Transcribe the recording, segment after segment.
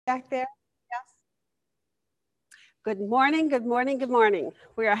back there? Yes. Good morning, good morning, good morning.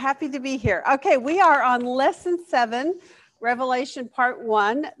 We are happy to be here. Okay, we are on lesson 7, Revelation part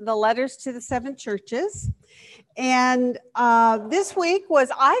 1, the letters to the 7 churches. And this week was,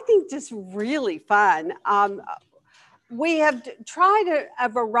 I think, just really fun. We have tried a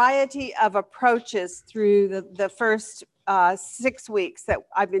variety of approaches through the first 6 weeks that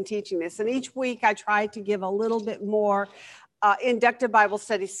I've been teaching this. And each week I try to give a little bit more inductive Bible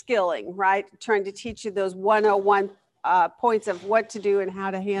study skilling, right? Trying to teach you those 101 points of what to do and how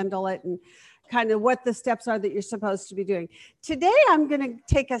to handle it and kind of what the steps are that you're supposed to be doing. Today, I'm going to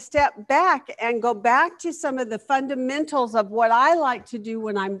take a step back and go back to some of the fundamentals of what I like to do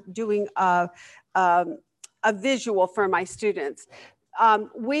when I'm doing a visual for my students.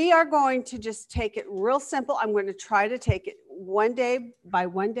 We are going to just take it real simple. I'm going to try to take it one day by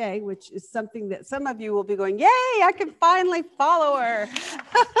one day, which is something that some of you will be going, yay, I can finally follow her.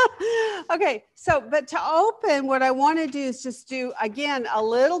 Okay, but to open, what I want to do is just do, again, a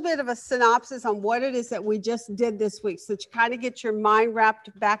little bit of a synopsis on what it is that we just did this week. So to kind of get your mind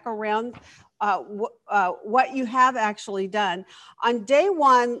wrapped back around what you have actually done. On day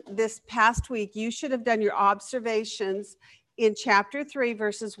 1 this past week, you should have done your observations in chapter 3,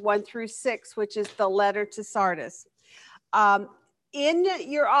 verses 1 through 6, which is the letter to Sardis. In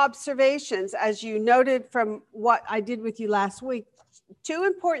your observations, as you noted from what I did with you last week, 2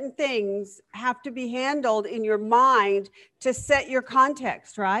 important things have to be handled in your mind to set your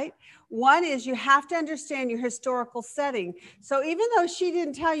context, right? One is you have to understand your historical setting. So even though she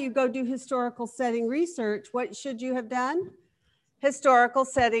didn't tell you go do historical setting research, what should you have done? Historical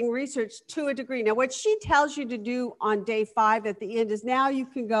setting research to a degree. Now, what she tells you to do on day 5 at the end is now you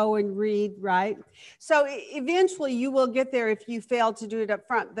can go and read, right? So eventually you will get there if you fail to do it up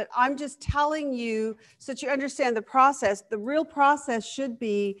front. But I'm just telling you so that you understand the process. The real process should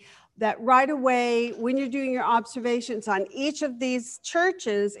be that right away when you're doing your observations on each of these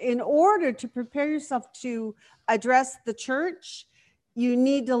churches, in order to prepare yourself to address the church, you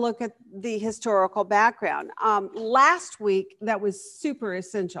need to look at the historical background. Last week, that was super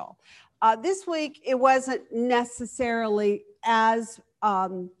essential. This week, it wasn't necessarily as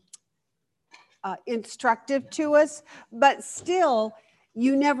instructive to us, but still,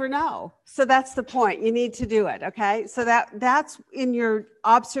 you never know. So that's the point. You need to do it, okay? So that's in your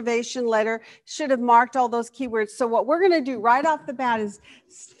observation letter. Should have marked all those keywords. So what we're going to do right off the bat is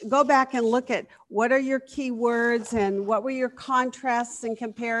go back and look at what are your keywords and what were your contrasts and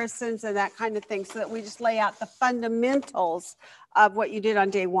comparisons and that kind of thing, so that we just lay out the fundamentals of what you did on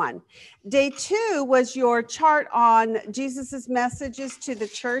day 1. Day 2 was your chart on Jesus's messages to the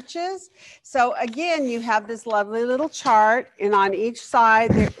churches. So again, you have this lovely little chart, and on each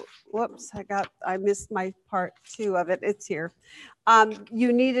side there, whoops, I missed my part 2 of it. It's here.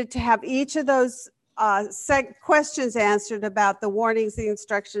 You needed to have each of those questions answered about the warnings, the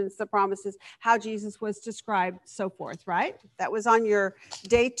instructions, the promises, how Jesus was described, so forth, right? That was on your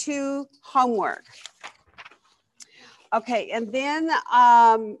day 2 homework. Okay, and then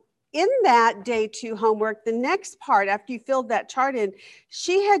in that day 2 homework, the next part, after you filled that chart in,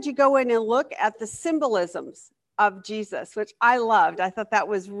 she had you go in and look at the symbolisms of Jesus, which I loved. I thought that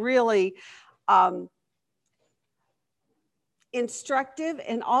was really instructive.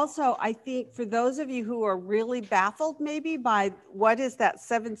 And also, I think for those of you who are really baffled maybe by what is that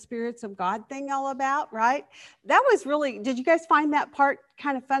 7 spirits of God thing all about, right? That was really, did you guys find that part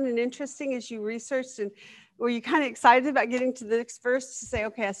kind of fun and interesting as you researched, and were you kind of excited about getting to the next verse to say,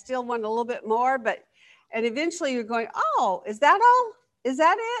 okay, I still want a little bit more, and eventually you're going, oh, is that all? Is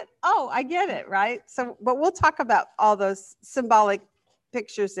that it? Oh, I get it, right? So, but we'll talk about all those symbolic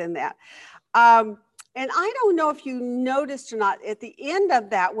pictures in that. And I don't know if you noticed or not, at the end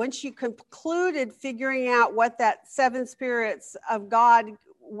of that, once you concluded figuring out what that 7 spirits of God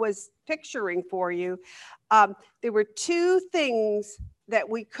was picturing for you, there were 2 things that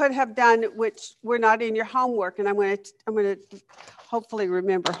we could have done, which were not in your homework. And I'm going to hopefully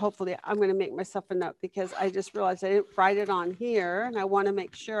remember, I'm going to make myself a note, because I just realized I didn't write it on here, and I want to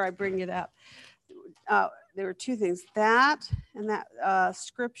make sure I bring it up. There were 2 things, that and that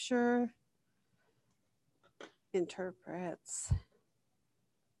scripture interprets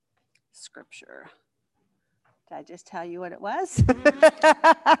scripture. Did I just tell you what it was?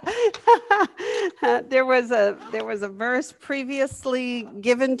 There was a verse previously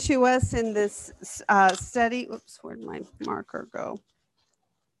given to us in this study. Oops, where'd my marker go?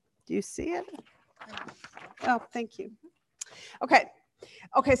 Do you see it? Oh, thank you.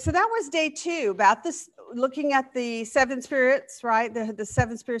 Okay, so that was day 2, about this, looking at the 7 spirits, right? The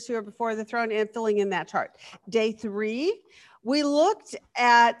 7 spirits who are before the throne and filling in that chart. Day 3 We looked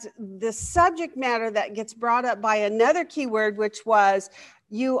at the subject matter that gets brought up by another keyword, which was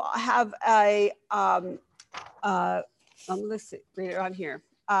you have a, let's see, read it on here.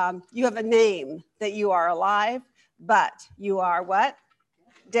 You have a name that you are alive, but you are what?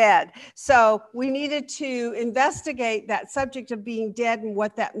 Dead. So we needed to investigate that subject of being dead and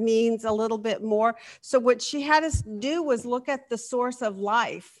what that means a little bit more. So what she had us do was look at the source of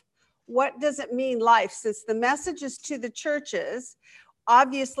life. What does it mean, life? Since the message is to the churches,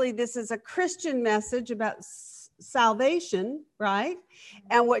 obviously this is a Christian message about salvation, right?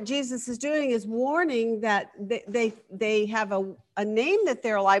 And what Jesus is doing is warning that they have a name that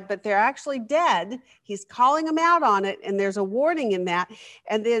they're alive, but they're actually dead. He's calling them out on it, and there's a warning in that.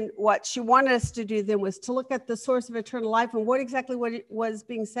 And then what she wanted us to do then was to look at the source of eternal life and what was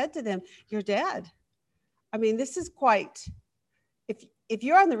being said to them. You're dead. I mean, this is quite, if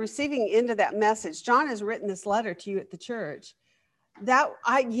you're on the receiving end of that message, John has written this letter to you at the church.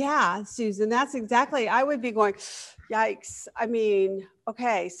 Yeah, Susan, that's exactly, I would be going, yikes. I mean,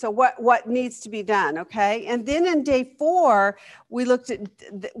 okay, so what needs to be done, okay? And then in day 4, we looked at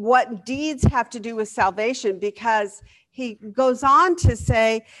what deeds have to do with salvation, because he goes on to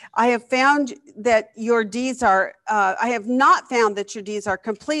say, I have found that your deeds are, I have not found that your deeds are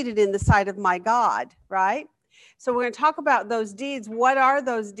completed in the sight of my God, right? So we're going to talk about those deeds. What are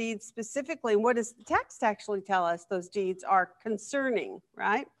those deeds specifically? And what does the text actually tell us those deeds are concerning,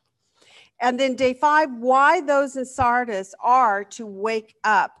 right? And then day 5, why those in Sardis are to wake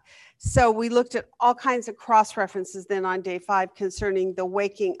up. So we looked at all kinds of cross references then on day 5 concerning the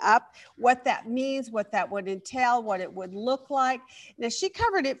waking up, what that means, what that would entail, what it would look like. Now she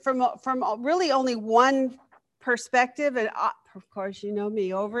covered it from really only one perspective, and of course, you know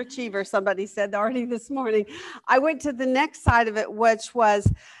me, overachiever, somebody said already this morning. I went to the next side of it, which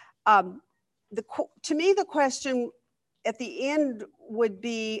was, to me, the question at the end would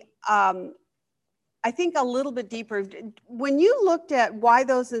be, I think a little bit deeper. When you looked at why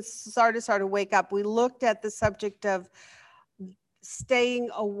those in Sardis are to wake up, we looked at the subject of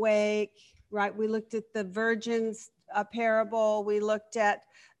staying awake, right? We looked at the virgins parable. We looked at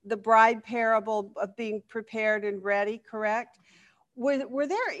the bride parable of being prepared and ready, correct? Were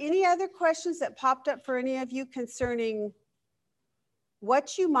there any other questions that popped up for any of you concerning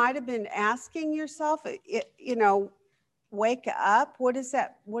what you might have been asking yourself? Wake up. What is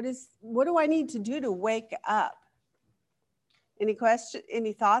that? What do I need to do to wake up? Any question?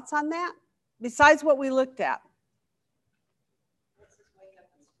 Any thoughts on that? Besides what we looked at.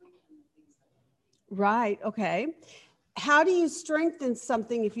 Right. Okay. How do you strengthen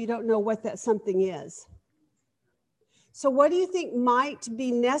something if you don't know what that something is? So what do you think might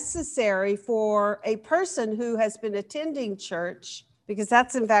be necessary for a person who has been attending church? Because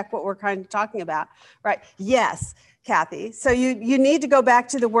that's in fact what we're kind of talking about, right? Yes, Kathy. So you need to go back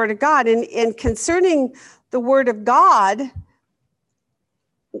to the Word of God. And concerning the Word of God,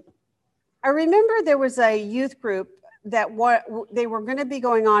 I remember there was a youth group that they were going to be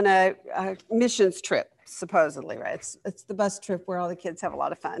going on a missions trip, supposedly, right? It's the bus trip where all the kids have a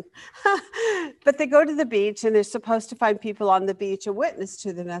lot of fun. But they go to the beach and they're supposed to find people on the beach and witness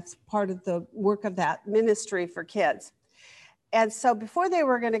to them. That's part of the work of that ministry for kids. And so before they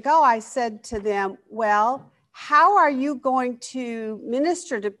were going to go, I said to them, well, how are you going to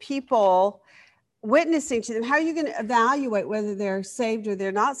minister to people, witnessing to them? How are you going to evaluate whether they're saved or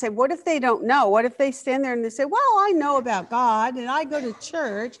they're not saved? What if they don't know? What if they stand there and they say, well, I know about God and I go to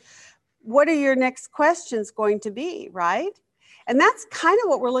church? What are your next questions going to be, right? And that's kind of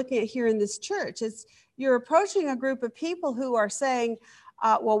what we're looking at here in this church. It's you're approaching a group of people who are saying,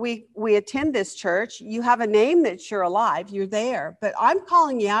 well, we attend this church. You have a name that you're alive. You're there. But I'm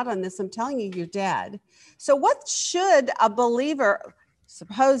calling you out on this. I'm telling you you're dead. So what should a believer,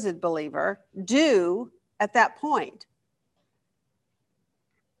 supposed believer, do at that point?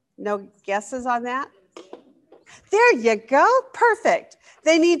 No guesses on that? There you go. Perfect.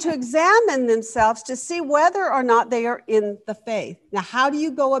 They need to examine themselves to see whether or not they are in the faith. Now, how do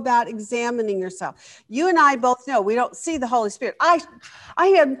you go about examining yourself? You and I both know we don't see the Holy Spirit. I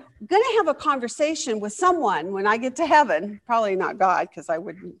am going to have a conversation with someone when I get to heaven. Probably not God, because I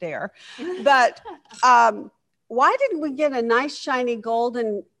wouldn't dare. But why didn't we get a nice, shiny,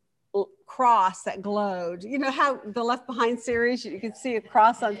 golden cross that glowed? You know how the Left Behind series, you can see a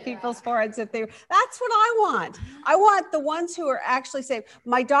cross on people's foreheads if they, that's what I want. I want the ones who are actually saved.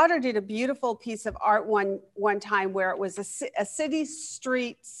 My daughter did a beautiful piece of art one time where it was a city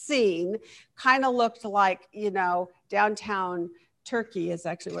street scene, kind of looked like, downtown Turkey is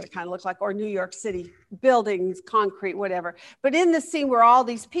actually what it kind of looks like, or New York City, buildings, concrete, whatever. But in the scene were all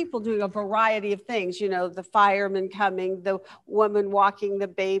these people doing a variety of things, you know, the firemen coming, the woman walking the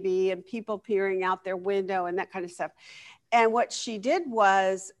baby, and people peering out their window and that kind of stuff. And what she did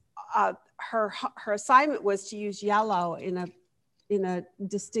was her assignment was to use yellow in a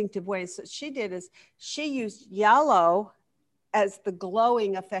distinctive way. So she did is she used yellow as the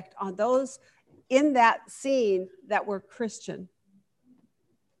glowing effect on those in that scene that were Christian.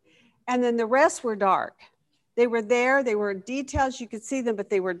 And then the rest were dark. They were there, they were details, you could see them, but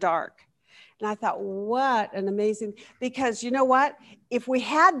they were dark. And I thought, what an amazing, because you know what? If we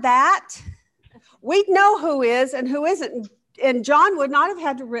had that, we'd know who is and who isn't. And John would not have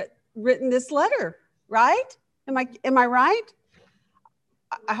had to written this letter, right? Am I right?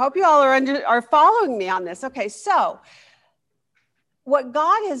 I hope you all are following me on this. Okay, so what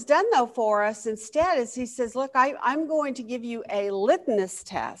God has done though for us instead is he says, look, I'm going to give you a litmus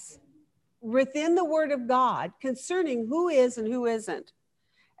test within the Word of God concerning who is and who isn't.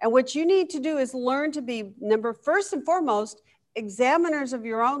 And what you need to do is learn to be, first and foremost, examiners of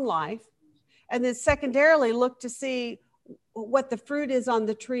your own life. And then secondarily, look to see what the fruit is on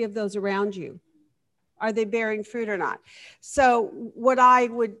the tree of those around you. Are they bearing fruit or not? So what I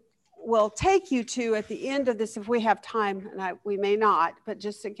will take you to at the end of this, if we have time, and we may not, but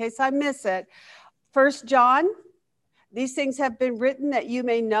just in case I miss it, 1 John, these things have been written that you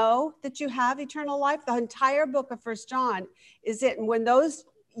may know that you have eternal life. The entire book of 1 John is it. And when those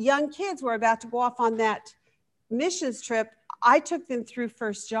young kids were about to go off on that missions trip, I took them through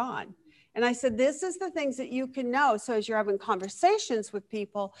 1 John. And I said, this is the things that you can know. So as you're having conversations with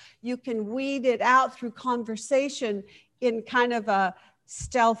people, you can weed it out through conversation in kind of a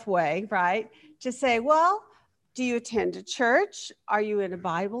stealth way, right? To say, well, do you attend a church? Are you in a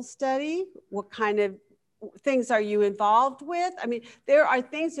Bible study? What kind of things are you involved with? I mean, there are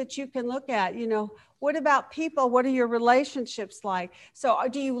things that you can look at, you know, what about people? What are your relationships like? So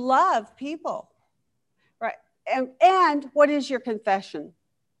do you love people? Right. And what is your confession?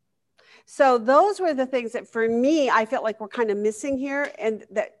 So those were the things that for me, I felt like were kind of missing here and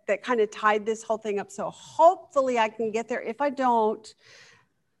that kind of tied this whole thing up. So hopefully I can get there. If I don't,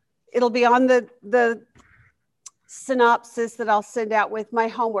 it'll be on the synopsis that I'll send out with my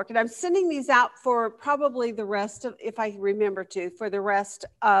homework. And I'm sending these out for probably the rest of, if I remember to, for the rest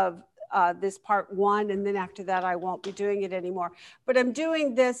of this part 1. And then after that, I won't be doing it anymore. But I'm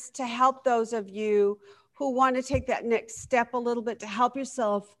doing this to help those of you who want to take that next step a little bit, to help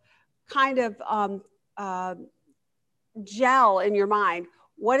yourself kind of gel in your mind.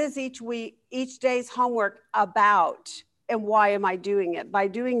 What is each day's homework about, and why am I doing it? By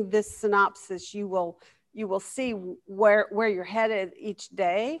doing this synopsis, you will see where you're headed each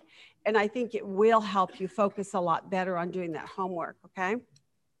day. And I think it will help you focus a lot better on doing that homework, okay?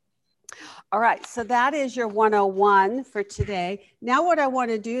 All right, so that is your 101 for today. Now what I want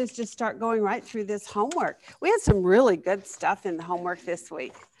to do is just start going right through this homework. We had some really good stuff in the homework this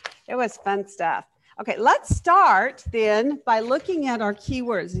week. It was fun stuff. Okay, let's start then by looking at our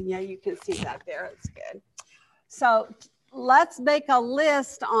keywords. And yeah, you can see that there. It's good. So let's make a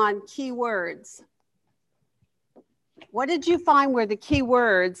list on keywords. What did you find were the key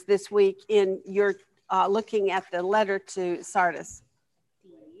words this week in your looking at the letter to Sardis?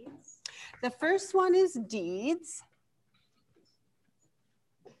 Deeds. The first one is deeds.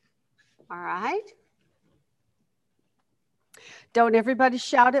 All right. Don't everybody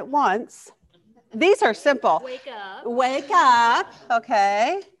shout at once. These are simple. Wake up. Wake up.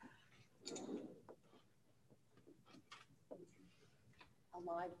 Okay.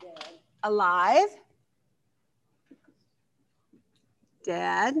 Alive, dead. Alive.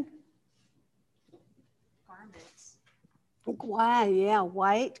 Dead. Garments. Wow, yeah,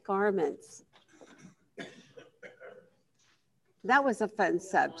 white garments. That was a fun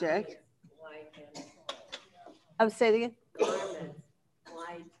subject. White and soil. Oh, say it again. Garments.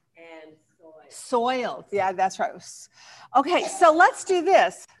 White and soil. Soiled. Yeah, that's right. Okay, so let's do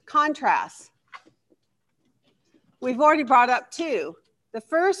this. Contrast. We've already brought up 2. The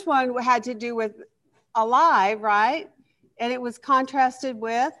first one had to do with alive, right? And it was contrasted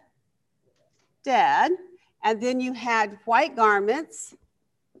with dead. And then you had white garments.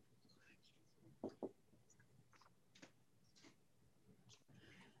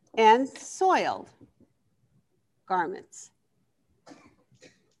 And soiled garments.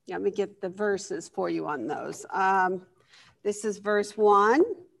 Let me get the verses for you on those. This is verse 1,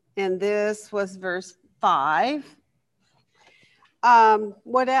 and this was verse 5.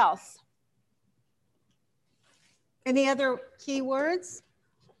 What else? Any other key words?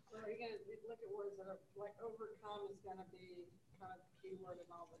 Well, you're going to look at words that are like overcome is going to be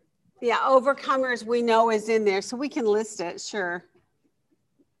Yeah, overcomers we know is in there, so we can list it, sure.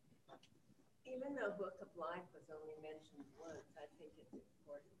 Even though Book of Life was only mentioned once, I think it's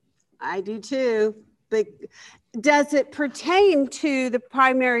important. I do too. But does it pertain to the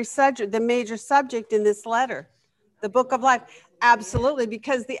primary subject, the major subject in this letter? The Book of Life? Absolutely,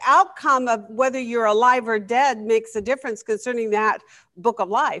 because the outcome of whether you're alive or dead makes a difference concerning that Book of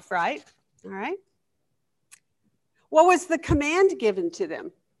Life, right? All right. What was the command given to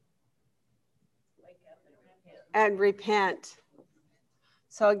them? Wake up and repent.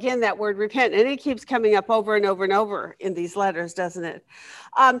 So again, that word repent, and it keeps coming up over and over and over in these letters, doesn't it?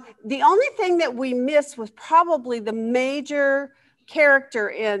 The only thing that we missed was probably the major character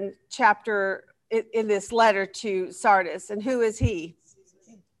in this letter to Sardis. And who is he?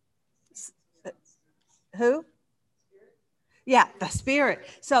 Who? Yeah, the Spirit.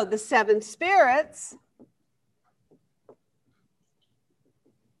 So the seven spirits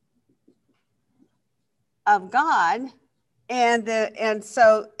of God. And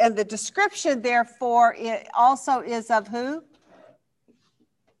the description, therefore, it also is of who?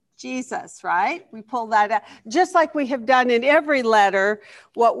 Jesus, right? We pull that out. Just like we have done in every letter,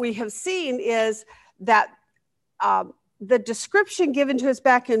 what we have seen is that the description given to us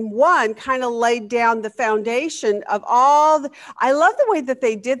back in 1 kind of laid down the foundation of all I love the way that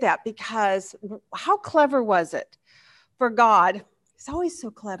they did that, because how clever was it for God? He's always so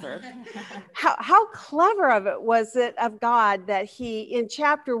clever. How clever of it was it of God that he, in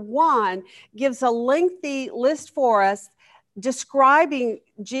chapter 1, gives a lengthy list for us describing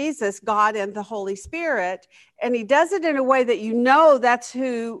Jesus, God, and the Holy Spirit. And he does it in a way that you know that's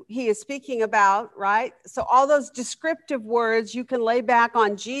who he is speaking about, right? So all those descriptive words you can lay back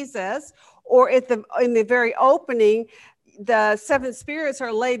on Jesus, or in the very opening, the seven spirits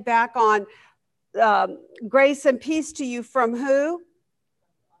are laid back on grace and peace to you from who?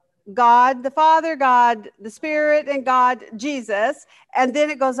 God the Father, God the Spirit, and God Jesus. And then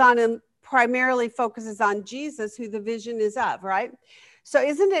it goes on and primarily focuses on Jesus, who the vision is of, right? So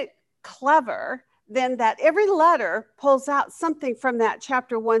isn't it clever then that every letter pulls out something from that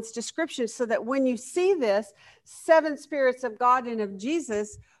chapter 1's description, so that when you see this seven spirits of God and of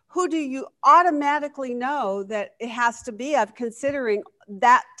Jesus, who do you automatically know that it has to be of, considering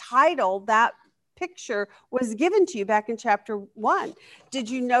that title, that picture was given to you back in chapter 1. Did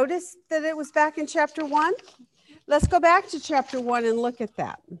you notice that it was back in chapter 1? Let's go back to chapter 1 and look at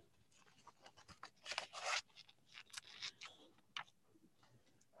that.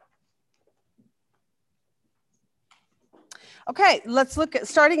 Okay, let's look at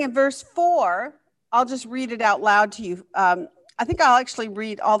starting in verse 4. I'll just read it out loud to you. I think I'll actually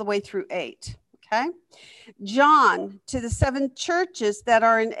read all the way through 8. Okay. John, to the 7 churches that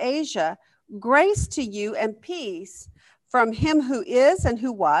are in Asia, grace to you and peace from him who is and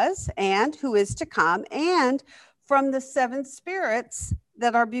who was and who is to come, and from the 7 spirits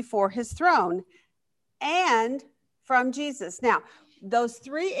that are before his throne, and from Jesus. Now, those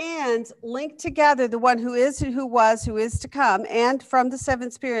 3 ands link together: the one who is and who was, who is to come, and from the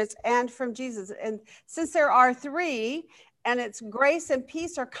 7 spirits, and from Jesus. And since there are 3, and it's grace and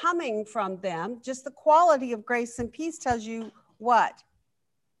peace are coming from them, just the quality of grace and peace tells you what?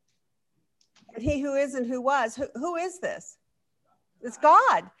 And he who is and who was. Who is this? It's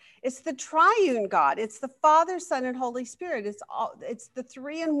God. It's the triune God. It's the Father, Son, and Holy Spirit. It's the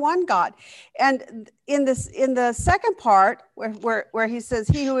 3-in-1 God. And in the second part, where he says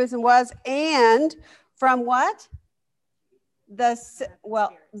he who is and was, and from what? The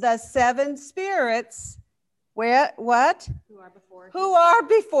 7 spirits. Where, what? Who are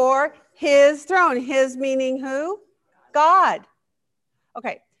before his throne. His meaning who? God.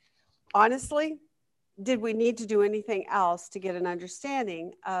 Okay. Honestly, did we need to do anything else to get an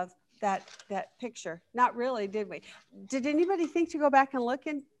understanding of that picture? Not really, did we? Did anybody think to go back and look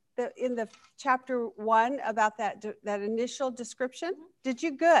in the chapter 1 about that initial description? Did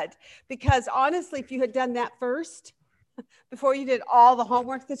you? Good. Because honestly, if you had done that first, before you did all the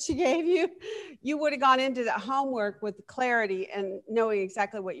homework that she gave you, you would have gone into that homework with clarity and knowing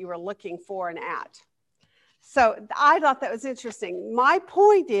exactly what you were looking for and at. So I thought that was interesting. My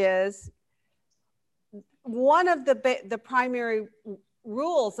point is, one of the primary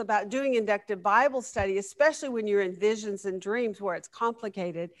rules about doing inductive Bible study, especially when you're in visions and dreams where it's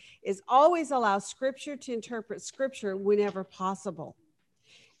complicated, is always allow Scripture to interpret Scripture whenever possible.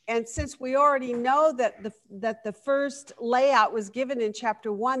 And since we already know that the first layout was given in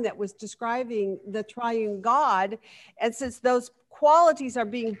chapter 1 that was describing the triune God, and since those qualities are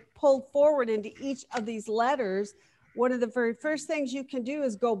being pulled forward into each of these letters, one of the very first things you can do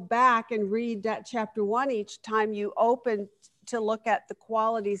is go back and read that chapter 1 each time you open to look at the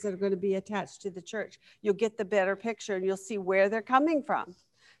qualities that are going to be attached to the church. You'll get the better picture and you'll see where they're coming from.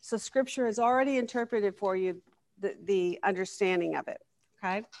 So scripture has already interpreted for you the understanding of it.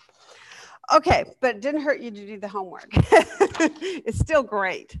 Okay, but it didn't hurt you to do the homework. It's still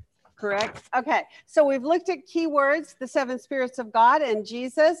great, correct? Okay, so we've looked at keywords, the seven spirits of God and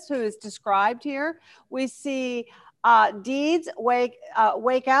Jesus, who is described here. We see deeds, wake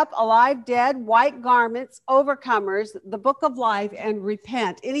up, alive, dead, white garments, overcomers, the book of life, and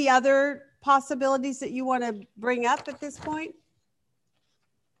repent. Any other possibilities that you want to bring up at this point?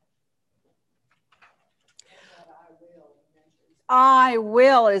 I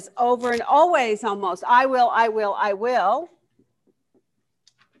will is over and always almost. I will, I will, I will.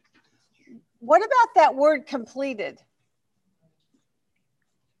 What about that word completed?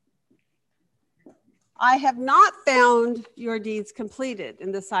 I have not found your deeds completed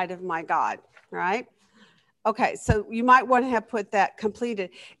in the sight of my God, right? Okay, so you might want to have put that completed.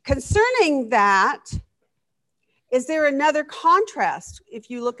 Concerning that, is there another contrast if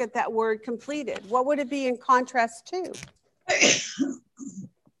you look at that word completed? What would it be in contrast to?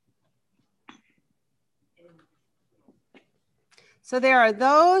 So there are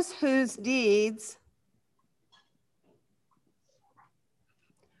those whose deeds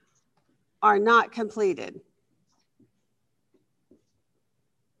are not completed.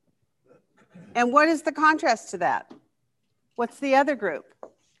 And what is the contrast to that? What's the other group?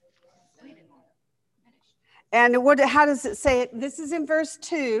 And how does it say it? This is in verse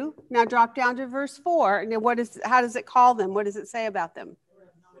 2. Now drop down to verse 4. And then how does it call them? What does it say about them?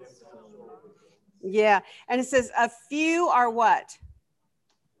 Yeah. And it says, a few are what?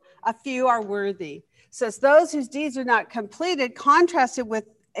 A few are worthy. So it's those whose deeds are not completed, contrasted with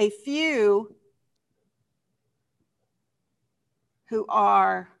a few who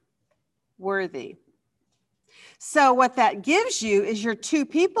are worthy. So what that gives you is your two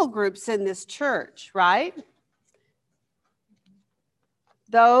people groups in this church, right?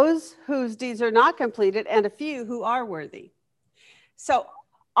 Those whose deeds are not completed and a few who are worthy. So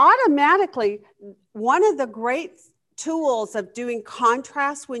automatically, one of the great tools of doing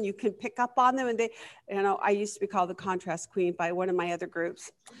contrast when you can pick up on them, and I used to be called the contrast queen by one of my other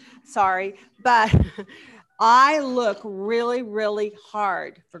groups. Sorry, but I look really, really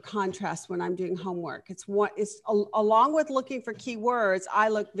hard for contrast when I'm doing homework. It's along with looking for keywords, I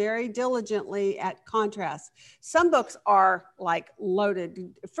look very diligently at contrast. Some books are like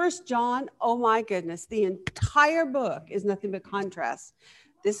loaded. 1 John, oh my goodness, the entire book is nothing but contrast.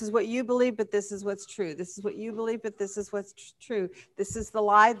 This is what you believe, but this is what's true. This is what you believe, but this is what's true. This is the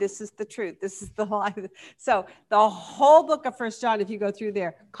lie. This is the truth. This is the lie. So the whole book of 1 John, if you go through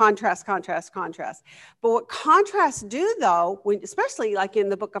there, contrast, contrast, contrast. But what contrasts do, though, especially like in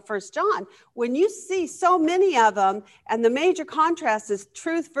the book of 1 John, when you see so many of them and the major contrast is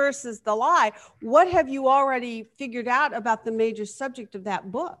truth versus the lie, what have you already figured out about the major subject of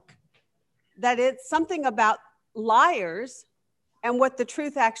that book? That it's something about liars and what the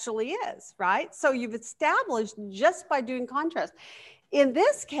truth actually is, right? So you've established just by doing contrast. In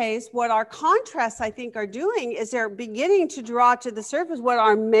this case, what our contrasts, I think, are doing is they're beginning to draw to the surface what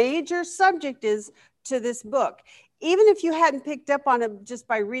our major subject is to this book. Even if you hadn't picked up on it just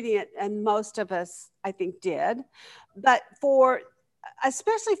by reading it, and most of us, I think, did, but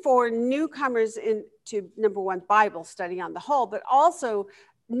especially for newcomers into, number one, Bible study on the whole, but also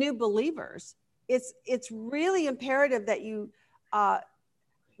new believers, it's really imperative that you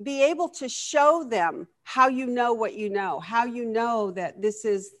be able to show them how you know what you know, how you know that this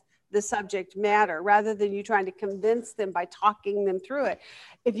is the subject matter, rather than you trying to convince them by talking them through it.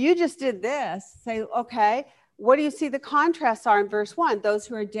 If you just did this, say, okay, what do you see the contrasts are in verse 1? Those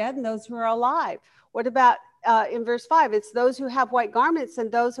who are dead and those who are alive. What about in verse 5? It's those who have white garments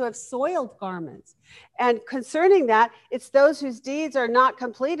and those who have soiled garments. And concerning that, it's those whose deeds are not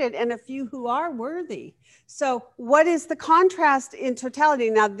completed and a few who are worthy. So what is the contrast in totality?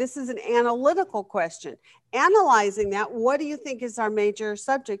 Now, this is an analytical question. Analyzing that, what do you think is our major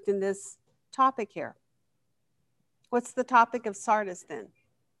subject in this topic here? What's the topic of Sardis then?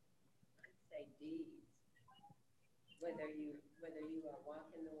 Say deeds. Whether you are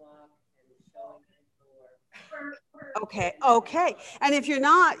walking the walk and showing it for. Okay. And if you're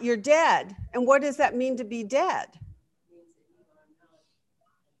not, you're dead. And what does that mean to be dead?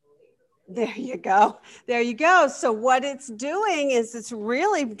 There you go. There you go. So what it's doing is it's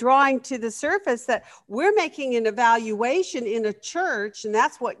really drawing to the surface that we're making an evaluation in a church. And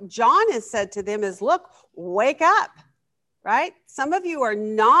that's what John has said to them is, look, wake up, right? Some of you are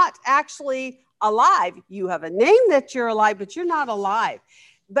not actually alive. You have a name that you're alive, but you're not alive.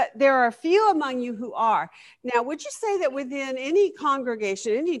 but there are a few among you who are. Now, would you say that within any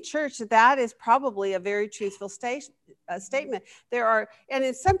congregation, any church, that is probably a very truthful statement? There are, and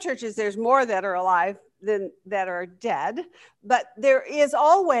in some churches, there's more that are alive than that are dead, but there is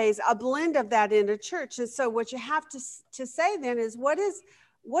always a blend of that in a church. And so what you have to say then is, what is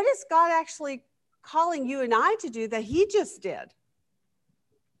God actually calling you and I to do that he just did?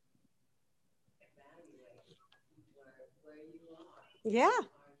 Yeah.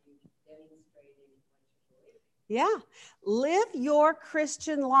 Yeah. Live your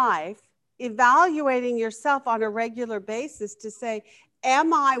Christian life, evaluating yourself on a regular basis to say,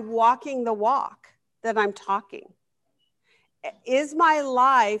 am I walking the walk that I'm talking? Is my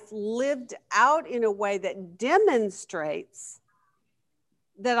life lived out in a way that demonstrates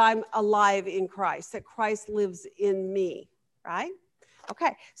that I'm alive in Christ, that Christ lives in me, right?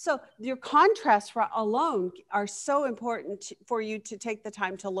 Okay, so your contrasts alone are so important for you to take the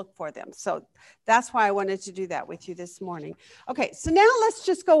time to look for them. So that's why I wanted to do that with you this morning. Okay, so now let's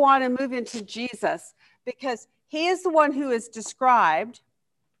just go on and move into Jesus, because he is the one who is described.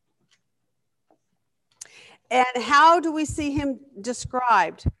 And how do we see him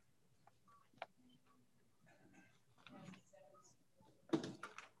described?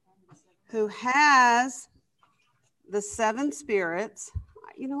 Who has the 7 spirits.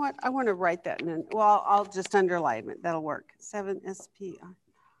 You know what? I want to write that in. Well, I'll just underline it. That'll work. 7 SP.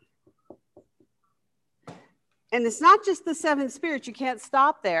 And it's not just the 7 spirits. You can't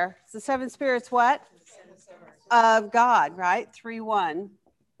stop there. It's the 7 spirits what? Of God, right? 3-1.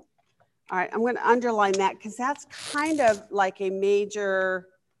 All right, I'm going to underline that because that's kind of like a major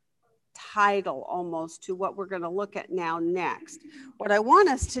title almost to what we're going to look at now next. What I want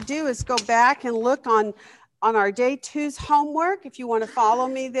us to do is go back and look on our day 2's homework, if you want to follow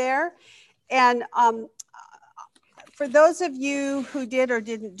me there. And for those of you who did or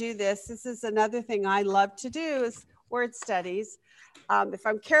didn't do this, this is another thing I love to do is word studies. If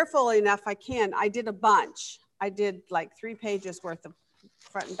I'm careful enough, I did a bunch. I did like 3 pages worth of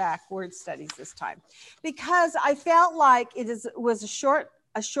front and back word studies this time, because I felt like it was a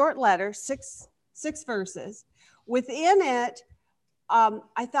short letter, six verses. Within it,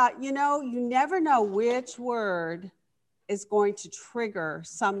 I thought, you never know which word is going to trigger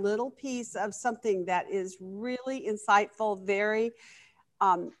some little piece of something that is really insightful, very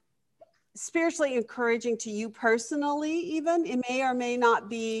spiritually encouraging to you personally even. It may or may not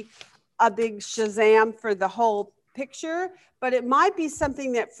be a big Shazam for the whole picture, but it might be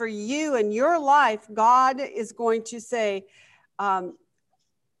something that for you and your life, God is going to say,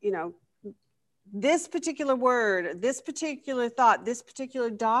 this particular word, this particular thought, this particular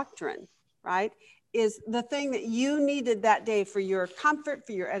doctrine, right, is the thing that you needed that day for your comfort,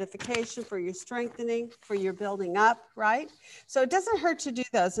 for your edification, for your strengthening, for your building up, right? So it doesn't hurt to do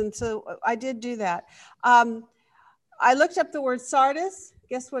those. And so I did do that. I looked up the word Sardis.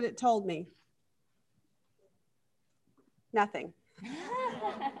 Guess what it told me? Nothing.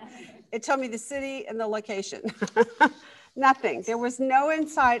 It told me the city and the location. Nothing. There was no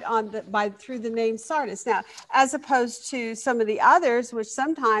insight on through the name Sardis. Now, as opposed to some of the others, which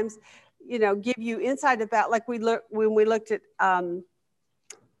sometimes, give you insight about, like when we looked at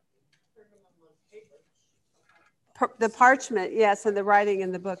the parchment, yes, and the writing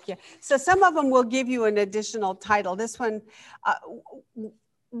in the book, yeah. So some of them will give you an additional title. This one,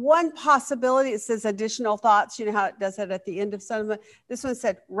 one possibility, it says additional thoughts. You know how it does that at the end of some of it? This one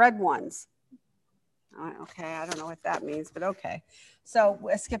said red ones. Okay, I don't know what that means, but okay. So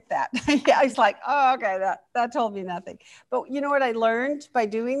we'll skip that. Yeah, I was like, oh, okay, that told me nothing. But you know what I learned by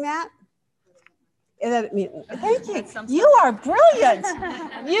doing that? Thank you. You are brilliant.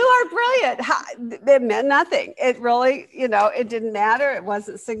 You are brilliant. It meant nothing. It really, it didn't matter. It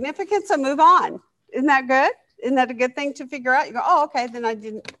wasn't significant. So move on. Isn't that good? Isn't that a good thing to figure out? You go, oh, okay, then I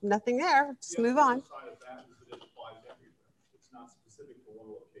didn't, nothing there. Just move on.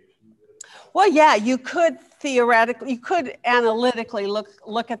 Well, yeah, you could theoretically, you could analytically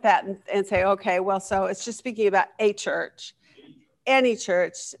look at that and say, okay, well, so it's just speaking about a church, any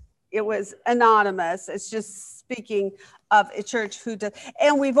church. It was anonymous. It's just speaking of a church who does.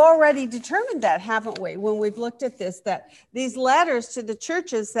 And we've already determined that, haven't we? When we've looked at this, that these letters to the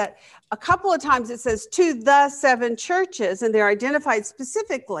churches, that a couple of times it says to the 7 churches, and they're identified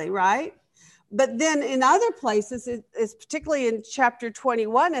specifically, right? But then in other places, it's particularly in chapter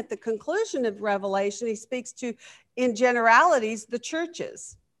 21, at the conclusion of Revelation, he speaks to, in generalities, the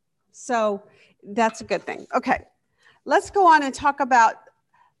churches. So that's a good thing. Okay, let's go on and talk about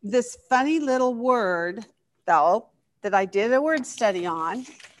this funny little word, though, that I did a word study on,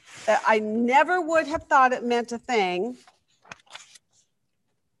 that I never would have thought it meant a thing.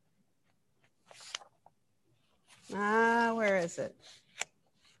 Where is it?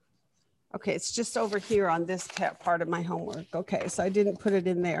 Okay, it's just over here on this part of my homework. Okay, so I didn't put it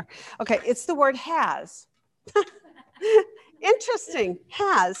in there. Okay, it's the word has. Interesting,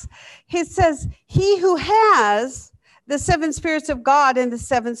 has. He says, he who has the seven spirits of God and the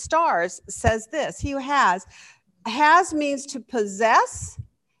seven stars says this. He who has means to possess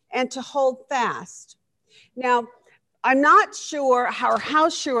and to hold fast. Now, I'm not sure how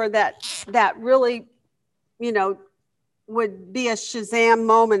sure that really, would be a Shazam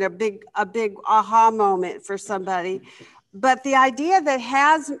moment, a big aha moment for somebody. But the idea that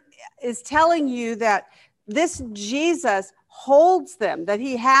has is telling you that this Jesus holds them, that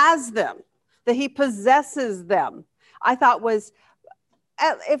he has them, that he possesses them. I thought was,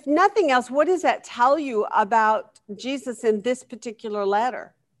 if nothing else, what does that tell you about Jesus in this particular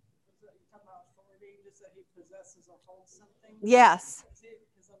letter? Yes.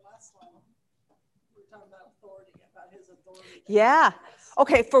 Yeah.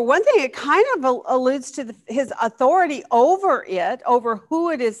 Okay. For one thing, it kind of alludes to his authority over who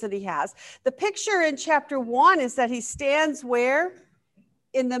it is that he has. The picture in chapter 1 is that he stands where?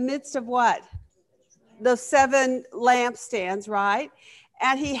 In the midst of what? The 7 lampstands, right?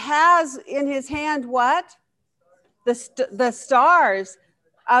 And he has in his hand what? The stars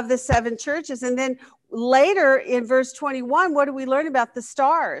of the 7 churches. And then later in verse 21, what do we learn about the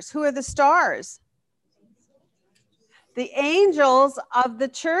stars? Who are the stars? The angels of the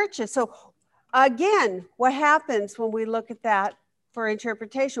churches. So again, what happens when we look at that for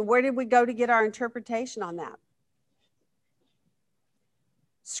interpretation? Where did we go to get our interpretation on that?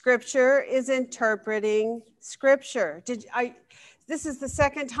 Scripture is interpreting Scripture. This is the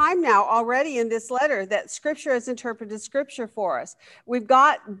second time now already in this letter that Scripture has interpreted Scripture for us. We've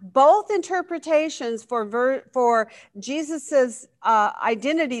got both interpretations for Jesus's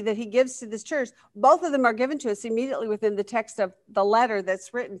identity that he gives to this church. Both of them are given to us immediately within the text of the letter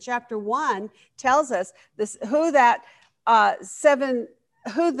that's written. Chapter 1 tells us who the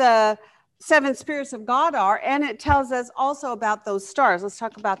 7 spirits of God are, and it tells us also about those stars. Let's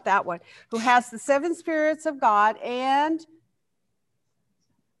talk about that one. Who has the 7 spirits of God and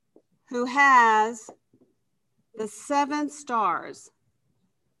who has the 7 stars.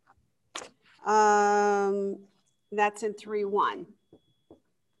 That's in 3:1.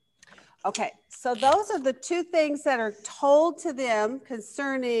 Okay, so those are the 2 things that are told to them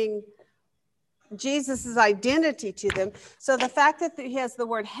concerning Jesus's identity to them. So the fact that he has the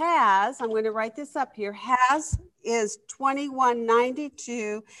word has, I'm going to write this up here. Has is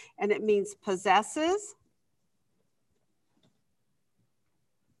 2192, and it means possesses.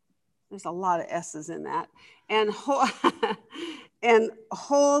 There's a lot of S's in that. And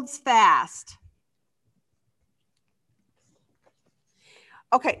holds fast.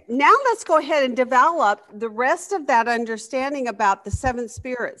 Okay, now let's go ahead and develop the rest of that understanding about the 7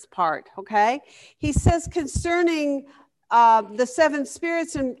 spirits part, okay? He says concerning the 7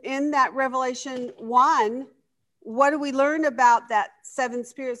 spirits in that Revelation 1, what do we learn about that 7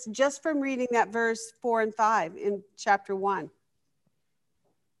 spirits just from reading that verse 4 and 5 in chapter 1?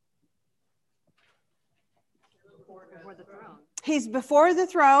 Before the throne. He's before the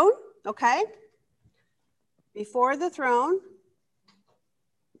throne, okay? Before the throne.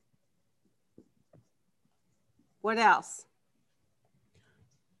 What else?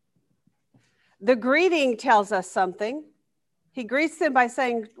 The greeting tells us something. He greets them by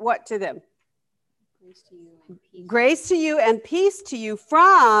saying what to them? Grace to you and peace to you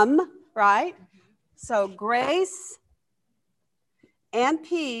from, right? So grace and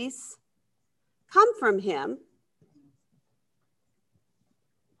peace come from him.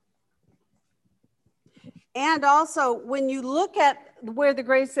 And also, when you look at where the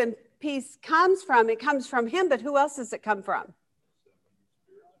grace and peace comes from, it comes from him, but who else does it come from?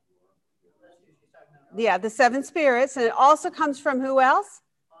 Yeah, the 7 spirits, and it also comes from who else?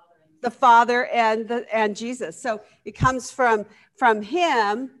 The Father and Jesus. So it comes from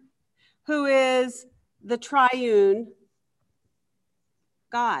him, who is the triune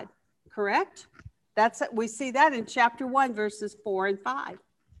God, correct? We see that in chapter 1, verses 4 and 5.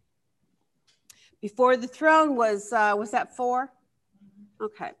 Before the throne was that 4?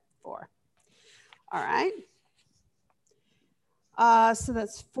 Okay, 4. All right. So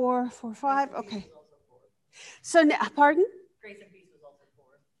that's 4, 4, 5. Okay. So, pardon? Grace and peace was also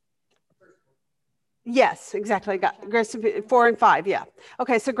 4. Yes, exactly. Got grace and peace, 4 and 5. Yeah.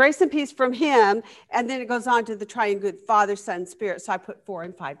 Okay. So grace and peace from him, and then it goes on to the triune good Father, Son, Spirit. So I put 4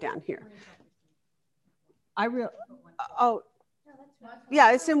 and 5 down here.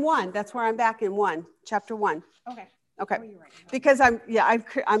 Yeah, it's in 1. That's where I'm back in 1, chapter 1. Okay. Okay, because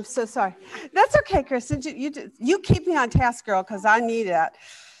I'm so sorry. That's okay, Kristen. You keep me on task, girl, because I need it.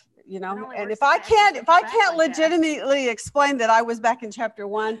 You know, and if I can't legitimately explain that I was back in chapter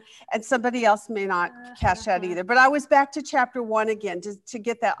 1, and somebody else may not catch that either, but I was back to chapter 1 again to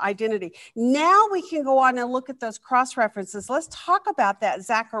get that identity. Now we can go on and look at those cross references. Let's talk about that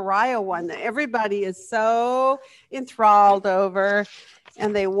Zechariah one that everybody is so enthralled over,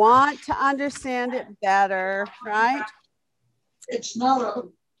 and they want to understand it better, right? It's not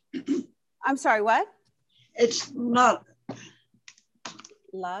a. I'm sorry, what? It's not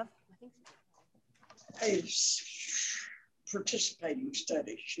love. A participating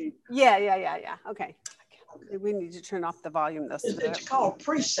study. Yeah. Okay. We need to turn off the volume though. It's called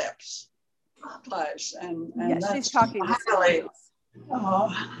precepts class, and yeah, that's she's talking to highly.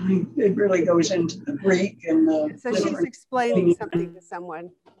 It really goes into the Greek and the. So she's explaining something to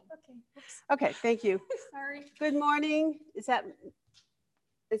someone. Okay. Thank you. Sorry. Good morning. Is that?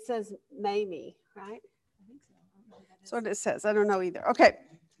 It says Mamie, right? I think so. That's what it says. I don't know either. Okay.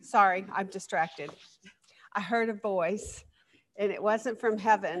 Sorry, I'm distracted. I heard a voice, and it wasn't from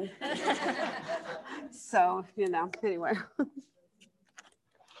heaven. So, anyway.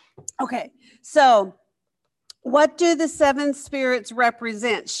 Okay, so what do the 7 spirits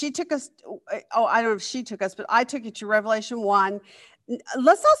represent? She took us, I don't know if she took us, but I took you to Revelation 1.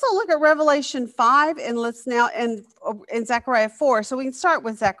 Let's also look at Revelation 5, and let's now, and Zechariah 4. So we can start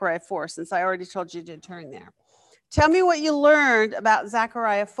with Zechariah 4, since I already told you to turn there. Tell me what you learned about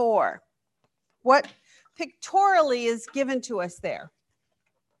Zechariah 4. What pictorially is given to us there?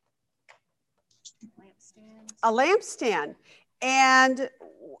 A lampstand. And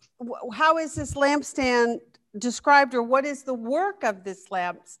how is this lampstand described, or what is the work of this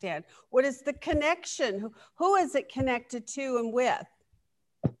lampstand? What is the connection? Who is it connected to and with?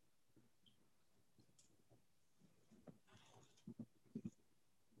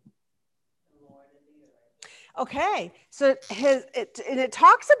 Okay, so it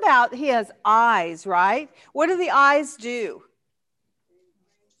talks about he has eyes, right? What do the eyes do?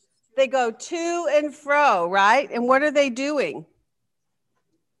 They go to and fro, right? And what are they doing?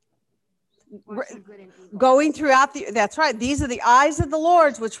 Going throughout that's right. These are the eyes of the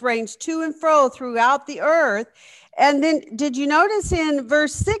Lord, which range to and fro throughout the earth. And then did you notice in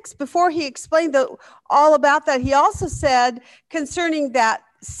verse 6, before he explained all about that, he also said concerning that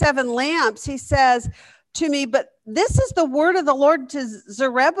 7 lamps, he says to me, but this is the word of the Lord to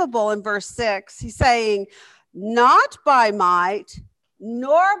Zerubbabel in verse 6. He's saying, not by might,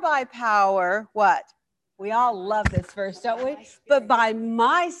 nor by power, what? We all love this verse, don't we? But by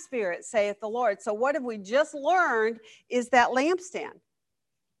my spirit, saith the Lord. So what have we just learned is that lampstand.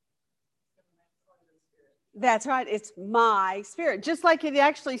 That's right. It's my spirit. Just like it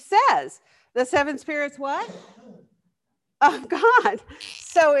actually says. The 7 spirits what? Of God.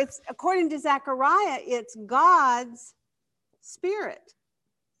 So it's, according to Zechariah, it's God's spirit.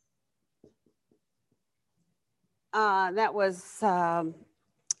 That was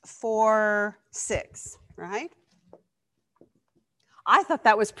 4:6, right? I thought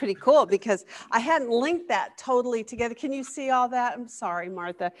that was pretty cool because I hadn't linked that totally together. Can you see all that? I'm sorry,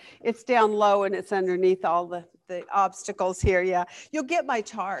 Martha. It's down low and it's underneath all the obstacles here. Yeah, you'll get my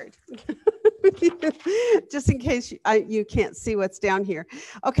chart. Just in case you can't see what's down here.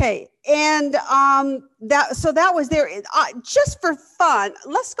 Okay, and that was there. Just for fun,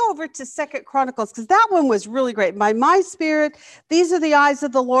 let's go over to 2 Chronicles, because that one was really great. By my spirit, these are the eyes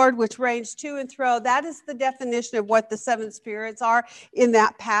of the Lord, which range to and fro. That is the definition of what the 7 spirits are in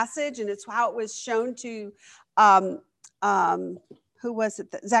that passage, and it's how it was shown to who was it?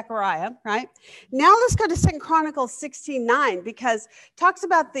 Zechariah, right? Now let's go to 2 Chronicles 16:9, because it talks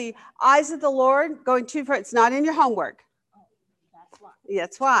about the eyes of the Lord going to and fro. It's not in your homework.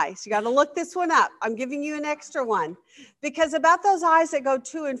 That's why. So you got to look this one up. I'm giving you an extra one, because about those eyes that go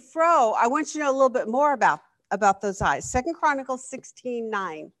to and fro, I want you to know a little bit more about those eyes. 2 Chronicles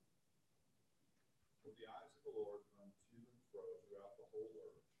 16:9.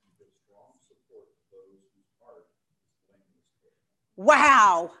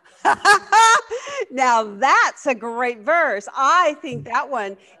 Wow. Now that's a great verse. I think that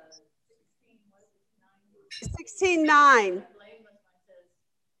one. 16:9.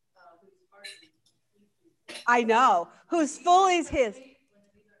 I know. Whose full is his.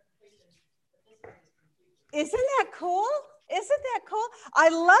 Isn't that cool? Isn't that cool? I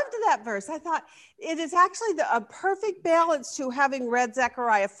loved that verse. I thought it is actually a perfect balance to having read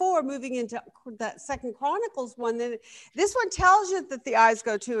Zechariah 4, moving into that 2 Chronicles one. Then this one tells you that the eyes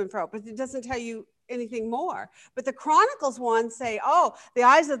go to and fro, but it doesn't tell you anything more. But the Chronicles ones say, oh, the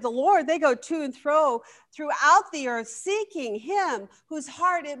eyes of the Lord, they go to and fro throughout the earth, seeking him whose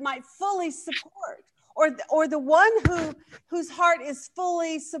heart it might fully support. Or the one whose heart is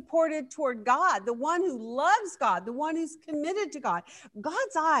fully supported toward God, the one who loves God, the one who's committed to God.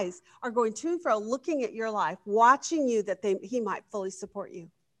 God's eyes are going to and fro, looking at your life, watching you that he might fully support you.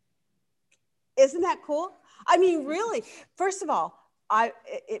 Isn't that cool? I mean, really, first of all,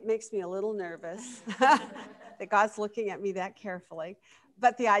 it makes me a little nervous that God's looking at me that carefully.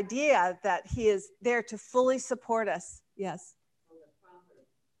 But the idea that he is there to fully support us. Yes.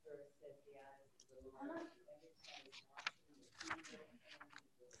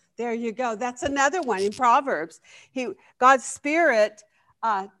 There you go. That's another one in Proverbs. God's Spirit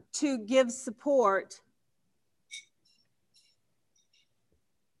to give support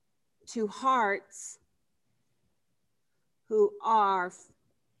to hearts who are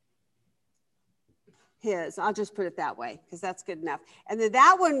his. I'll just put it that way because that's good enough. And then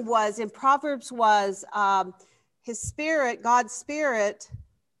that one was in Proverbs was his Spirit, God's Spirit,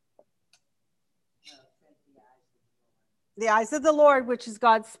 the eyes of the Lord, which is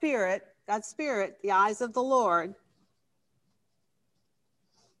God's Spirit, the eyes of the Lord.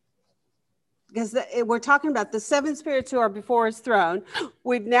 Because we're talking about the seven spirits who are before his throne.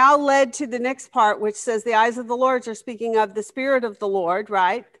 We've now led to the next part, which says the eyes of the Lord are speaking of the Spirit of the Lord,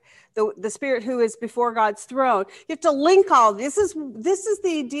 right? The Spirit who is before God's throne. You have to link all this. This is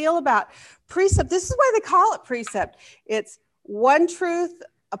the deal about precept. This is why they call it precept. It's one truth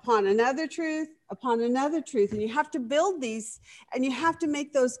upon another truth, upon another truth. And you have to build these and you have to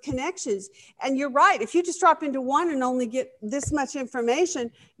make those connections. And you're right. If you just drop into one and only get this much information,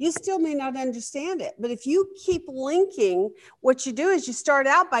 you still may not understand it. But if you keep linking, what you do is you start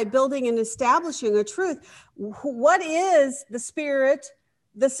out by building and establishing a truth. What is the Spirit,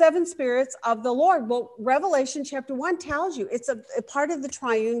 the seven spirits of the Lord? Well, Revelation chapter 1 tells you it's a part of the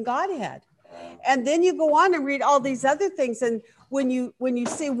triune Godhead. And then you go on and read all these other things. And when you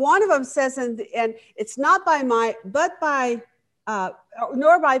see one of them says, and it's not by my, but by,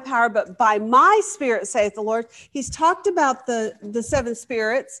 nor by power, but by my Spirit, saith the Lord. He's talked about the seven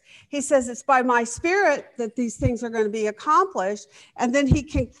spirits. He says it's by my Spirit that these things are going to be accomplished. And then he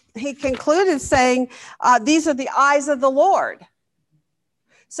concluded saying, these are the eyes of the Lord.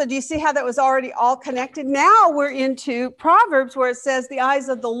 So do you see how that was already all connected? Now we're into Proverbs where it says the eyes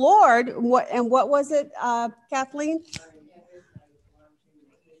of the Lord. What was it, Kathleen?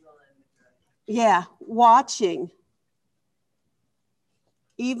 Yeah, watching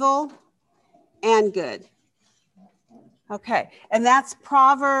evil and good. Okay, and that's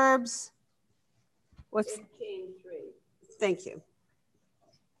Proverbs. What's 15:3. Thank you.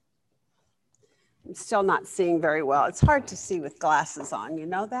 I'm still not seeing very well. It's hard to see with glasses on. You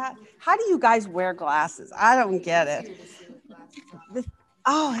know that? How do you guys wear glasses? I don't get it.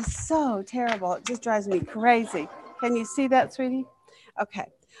 Oh, it's so terrible. It just drives me crazy. Can you see that, sweetie? Okay.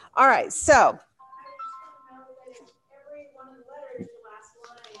 All right. So. Every one of the letters, the last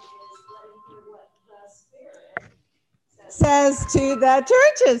line is letting you what the Spirit says to the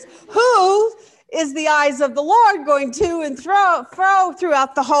churches. Who is the eyes of the Lord going to and fro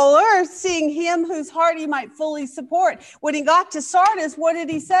throughout the whole earth, seeing him whose heart he might fully support. When he got to Sardis, what did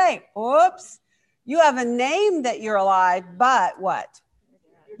he say? Oops, you have a name that you're alive, but what?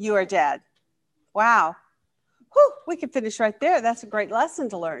 You are dead. Wow. Whew, we could finish right there. That's a great lesson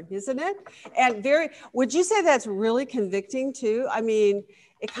to learn, isn't it? And would you say that's really convicting too? I mean,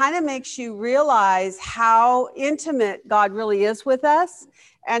 it kind of makes you realize how intimate God really is with us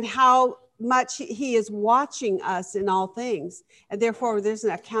and how much he is watching us in all things. And therefore, there's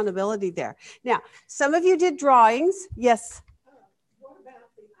an accountability there. Now, some of you did drawings. Yes. What about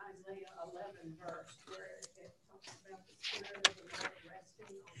the Isaiah 11 verse where it talks about the Spirit of the Lord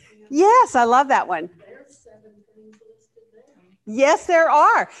resting on him? Yes, I love that one. There's 7 things listed there. Yes, there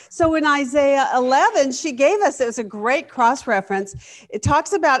are. So in Isaiah 11, she gave us, it was a great cross-reference. It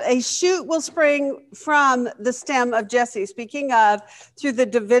talks about a shoot will spring from the stem of Jesse. Speaking of, through the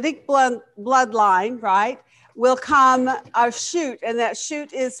Davidic bloodline, right, will come a shoot. And that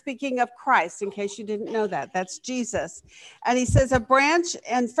shoot is speaking of Christ, in case you didn't know that. That's Jesus. And he says a branch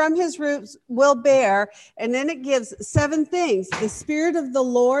and from his roots will bear. And then it gives 7 things. The Spirit of the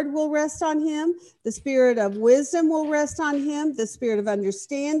Lord will rest on him. The Spirit of wisdom will rest on him. The Spirit of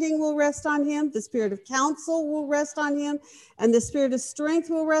understanding will rest on him. The Spirit of counsel will rest on him. And the Spirit of strength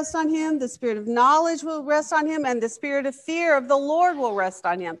will rest on him. The Spirit of knowledge will rest on him. And the Spirit of fear of the Lord will rest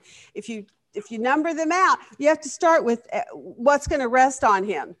on him. If you number them out, you have to start with what's going to rest on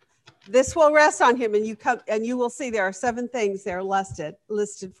him. This will rest on him, and you will see there are 7 things there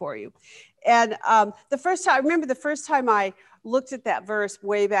listed for you. And I remember the first time I looked at that verse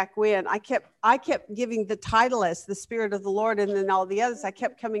way back when, I kept giving the title as the Spirit of the Lord, and then all the others, I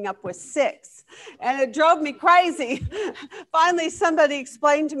kept coming up with 6, and it drove me crazy. Finally, somebody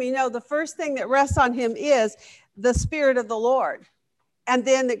explained to me, no, the first thing that rests on him is the Spirit of the Lord. And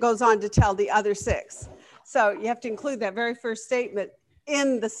then it goes on to tell the other 6. So you have to include that very first statement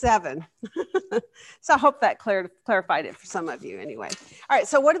in the 7. So I hope that clarified it for some of you anyway. All right,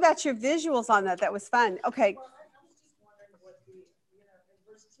 so what about your visuals on that? That was fun. Okay. Well, I was just wondering what in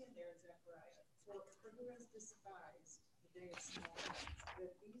verse 10 there, Zechariah, for who has despised the day of small things,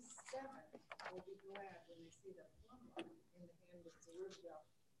 that these 7 will be glad when they see the plumb line in the hand of Zerubbabel.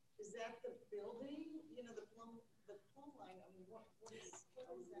 Is that the building? The plumb line. I mean, what is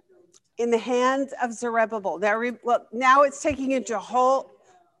that building? In the hands of Zerubbabel. Now it's taking into a whole.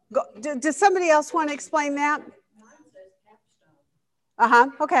 Does somebody else want to explain that?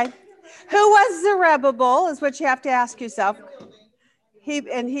 Okay. Who was Zerubbabel is what you have to ask yourself. He It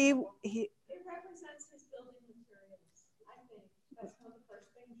represents his building materials. I think that's one of the first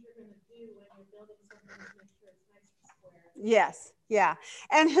things you're going to do when you're building something to make sure it's nice and square. Yes, yeah.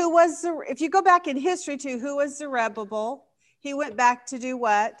 And if you go back in history too, who was Zerubbabel? He went back to do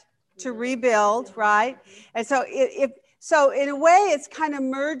what? To rebuild, right? And so so in a way, it's kind of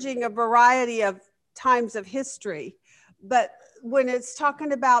merging a variety of times of history. But when it's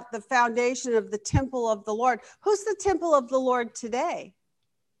talking about the foundation of the temple of the Lord, who's the temple of the Lord today?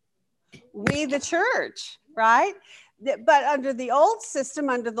 We, the church, right? But under the old system,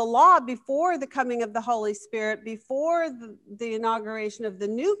 under the law, before the coming of the Holy Spirit, before the inauguration of the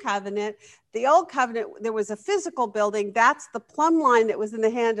new covenant, the old covenant, there was a physical building. That's the plumb line that was in the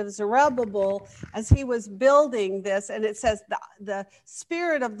hand of Zerubbabel as he was building this. And it says the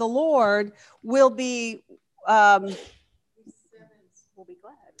Spirit of the Lord will be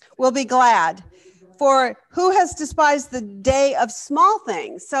glad. For who has despised the day of small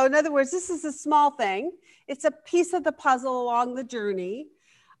things? So in other words, this is a small thing. It's a piece of the puzzle along the journey.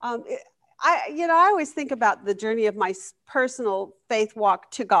 I always think about the journey of my personal faith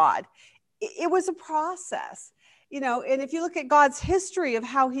walk to God. It was a process, and if you look at God's history of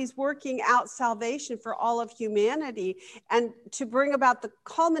how he's working out salvation for all of humanity and to bring about the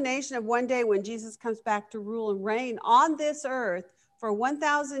culmination of one day when Jesus comes back to rule and reign on this earth for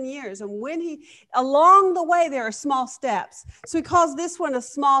 1,000 years. And along the way, there are small steps. So he calls this one a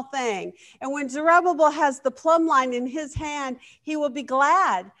small thing. And when Zerubbabel has the plumb line in his hand, he will be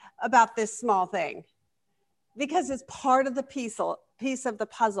glad about this small thing because it's part of the piece of the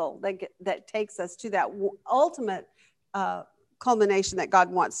puzzle that takes us to that ultimate culmination that God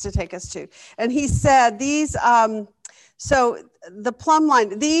wants to take us to. And he said so the plumb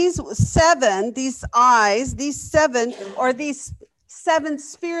line, these 7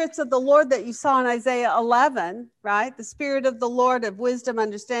 spirits of the Lord that you saw in Isaiah 11, right? The Spirit of the Lord of wisdom,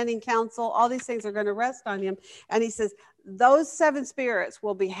 understanding, counsel, all these things are going to rest on him. And he says, those 7 spirits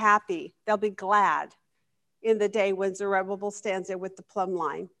will be happy. They'll be glad in the day when Zerubbabel stands there with the plumb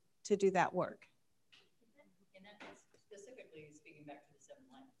line to do that work. And that is specifically speaking back to the 7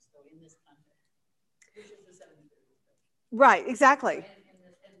 lamps. So in this context, which is the 7 spirits. Right, exactly.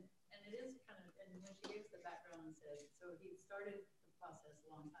 And it is kind of, and when she gives the background and says, so he started the process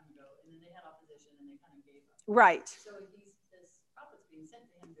a long time ago, and then they had opposition and they kind of gave up. Right. So this prophet's being sent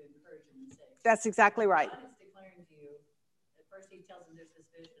to him to encourage him and say, that's exactly right. God is declaring to you, at first he tells him there's this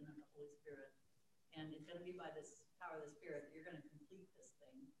vision of the Holy Spirit, and it's going to be by this power of the Spirit that you're going to complete this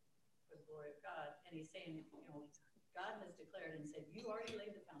thing for the glory of God. And he's saying, God has declared and said, you already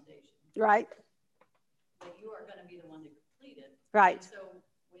laid the foundation. Right. But you are going to be the one to complete it. Right. And so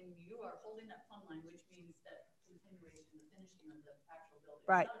when you are holding that plumb line, which means that continuation, the finishing of the actual building,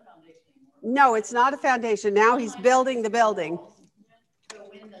 right. It's not a foundation anymore. No, it's not a foundation. Now he's building the building. So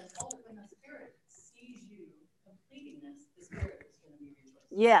when the Spirit sees you completing this, the Spirit is going to be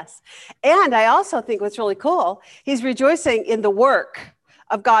rejoicing. Yes. And I also think what's really cool, he's rejoicing in the work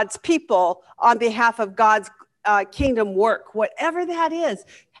of God's people on behalf of God's kingdom work, whatever that is.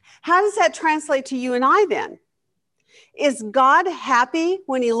 How does that translate to you and I then? Is God happy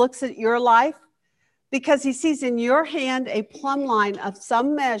when he looks at your life? Because he sees in your hand a plumb line of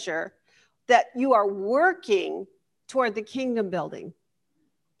some measure that you are working toward the kingdom building,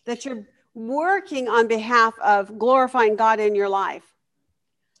 that you're working on behalf of glorifying God in your life.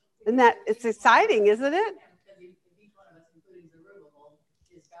 And that it's exciting, isn't it? Each one of us, including Zerubbabel,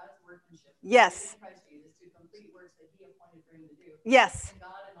 is God's workmanship. Yes. Christ Jesus to complete works that he appointed for him to do. Yes. And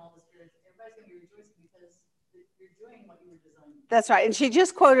God and all the spirits, everybody's going to be rejoicing because you're doing what you were designed. That's right. And she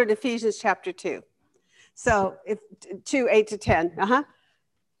just quoted Ephesians chapter 2. So if 2:8-10.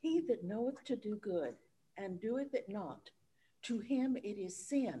 He that knoweth to do good and doeth it not, to him it is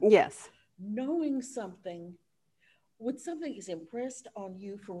sin. Yes. Knowing something, when something is impressed on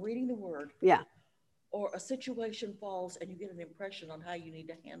you from reading the word, Yeah. or a situation falls and you get an impression on how you need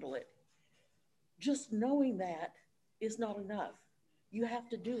to handle it, just knowing that is not enough. You have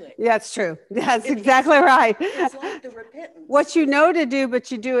to do it. Yeah, it's true. That's exactly right. It's like the repentance. What you know to do, but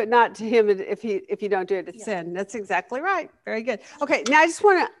you do it not to him. If you don't do it, it's Yeah. sin. That's exactly right. Very good. Okay, now I just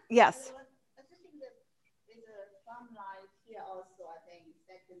want to, yes. I just think that there's some line here also, I think,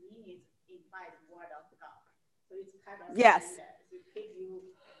 that the meaning implies word of God. So it's kind of Yes. like that. It keep you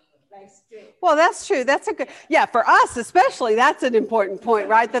like straight. Well, that's true. That's a good, yeah, for us especially, that's an important point,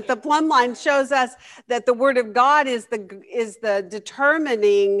 right? That the plumb line shows us that the word of God is the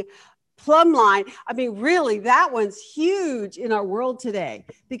determining plumb line. I mean, really, that one's huge in our world today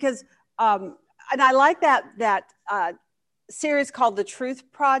because, and I like that series called The Truth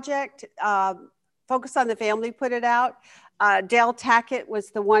Project. Focus on the Family put it out. Dale Tackett was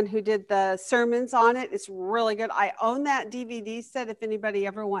the one who did the sermons on it. It's really good. I own that DVD set. If anybody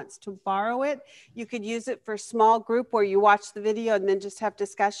ever wants to borrow it, you could use it for a small group where you watch the video and then just have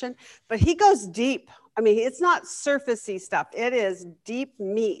discussion. But he goes deep. I mean, it's not surfacey stuff. It is deep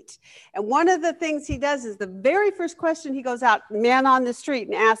meat. And one of the things he does is the very first question he goes out, man on the street,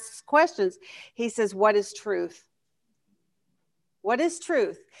 and asks questions. He says, "What is truth? What is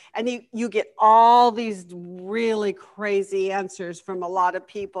truth?" And you get all these really crazy answers from a lot of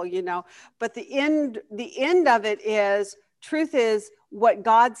people, you know, but the end of it is truth is what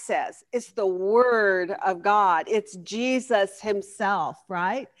God says. It's the word of God. It's Jesus himself,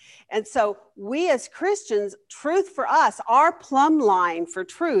 right? And so we as Christians, truth for us, our plumb line for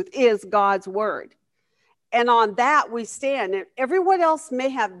truth is God's word. And on that we stand. And everyone else may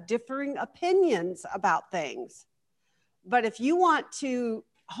have differing opinions about things. But if you want to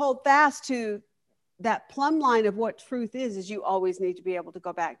hold fast to that plumb line of what truth is you always need to be able to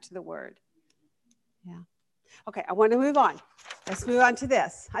go back to the word. Yeah. Okay, I want to move on. Let's move on to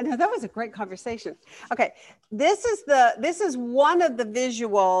this. I know that was a great conversation. Okay, this is one of the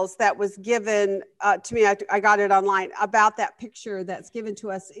visuals that was given to me. I got it online about that picture that's given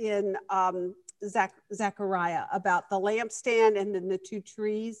to us in Zechariah about the lampstand and then the two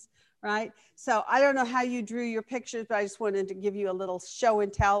trees. Right? So I don't know how you drew your pictures, but I just wanted to give you a little show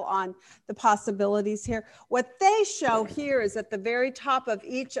and tell on the possibilities here. What they show here is at the very top of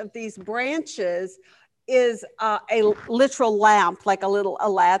each of these branches is a literal lamp, like a little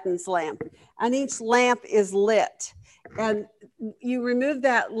Aladdin's lamp. And each lamp is lit. And you remove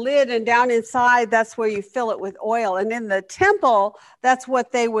that lid and down inside, that's where you fill it with oil. And in the temple, that's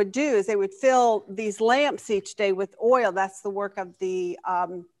what they would do is they would fill these lamps each day with oil. That's the work of the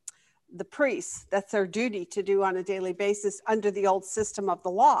priests. That's their duty to do on a daily basis under the old system of the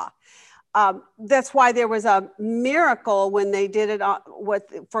law. That's why there was a miracle when they did it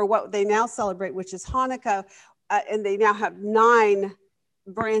for what they now celebrate, which is Hanukkah, and they now have 9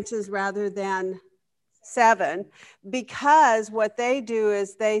 branches rather than 7, because what they do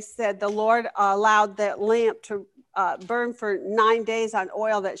is they said the Lord allowed that lamp to burn for 9 days on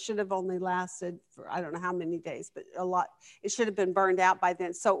oil that should have only lasted for I don't know how many days, but a lot. It should have been burned out by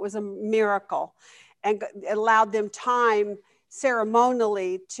then. So it was a miracle, and it allowed them time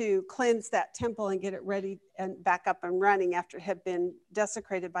ceremonially to cleanse that temple and get it ready and back up and running after it had been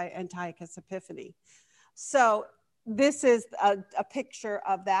desecrated by Antiochus Epiphanes. So this is a picture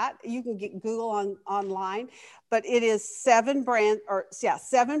of that. You can get Google online, but it is 7 branches.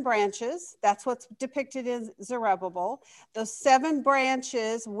 That's what's depicted in Zerubbabel. Those 7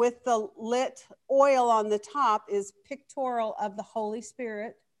 branches with the lit oil on the top is pictorial of the Holy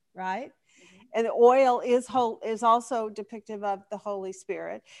Spirit, right? And the oil is also depictive of the Holy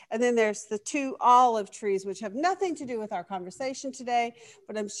Spirit. And then there's the 2 olive trees, which have nothing to do with our conversation today,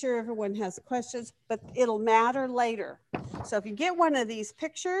 but I'm sure everyone has questions, but it'll matter later. So if you get one of these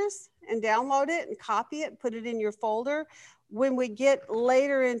pictures and download it and copy it, put it in your folder, when we get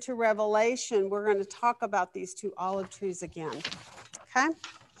later into Revelation, we're going to talk about these 2 olive trees again. Okay?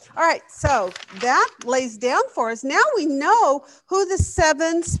 All right, so that lays down for us. Now we know who the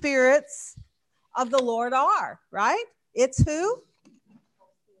 7 spirits of the Lord are, right? It's who?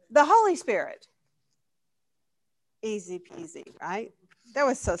 The Holy Spirit. Easy peasy, right? That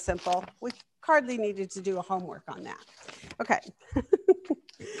was so simple. We hardly needed to do a homework on that. Okay.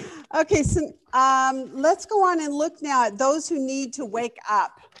 Okay, so let's go on and look now at those who need to wake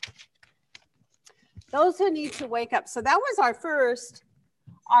up. Those who need to wake up. So that was our first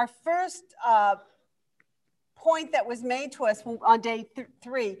point that was made to us on day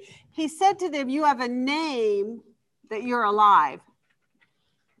 3. He said to them, you have a name that you're alive.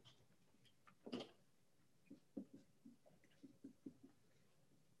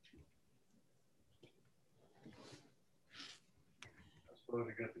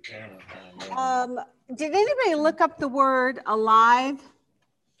 Did anybody look up the word alive?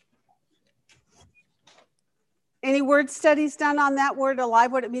 Any word studies done on that word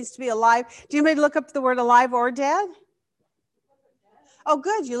alive, what it means to be alive? Do you maybe look up the word alive or dead? Oh,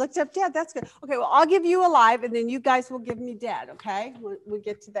 good. You looked up dead. That's good. Okay, well, I'll give you alive, and then you guys will give me dead, okay? We'll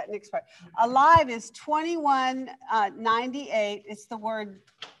get to that next part. Alive is 2198. It's the word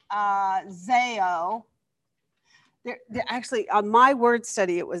zeo. Actually, on my word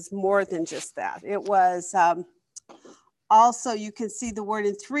study, it was more than just that. It was also, you can see the word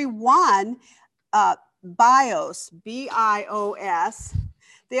in 3:1, bios, B-I-O-S.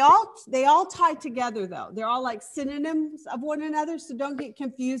 They all tie together though. They're all like synonyms of one another. So don't get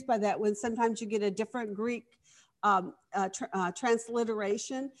confused by that when sometimes you get a different Greek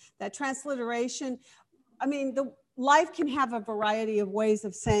transliteration. That transliteration, I mean, the life can have a variety of ways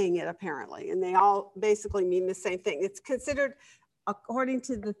of saying it apparently, and they all basically mean the same thing. It's considered, according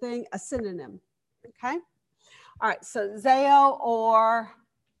to the thing, a synonym, okay? All right, so zeo or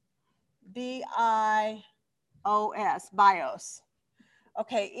B-I-O-S, bios.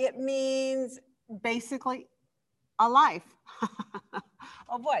 Okay, it means basically a life.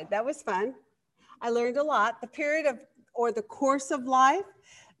 Oh boy, that was fun. I learned a lot. The period of, or the course of life,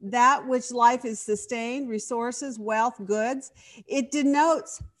 that which life is sustained, resources, wealth, goods. It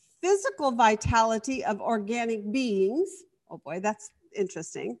denotes physical vitality of organic beings. Oh boy, that's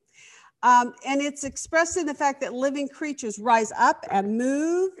interesting. And it's expressed in the fact that living creatures rise up and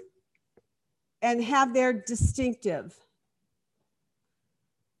move and have their distinctive.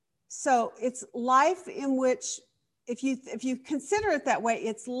 So it's life in which, if you consider it that way,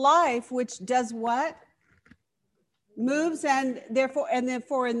 it's life which does what? Moves, and therefore in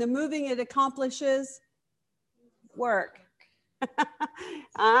the moving it accomplishes work.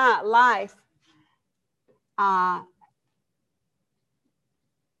 Life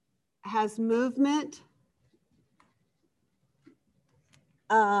has movement,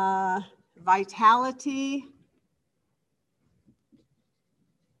 vitality.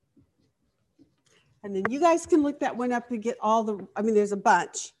 And then you guys can look that one up to get all the, I mean, there's a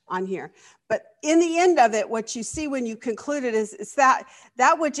bunch on here. But in the end of it, what you see when you conclude it is that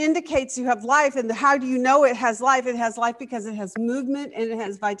which indicates you have life. And how do you know it has life? It has life because it has movement and it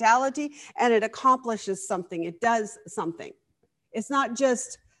has vitality and it accomplishes something. It does something. It's not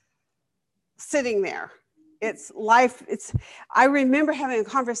just sitting there. It's life. I remember having a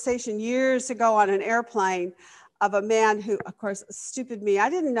conversation years ago on an airplane of a man who, of course, stupid me. I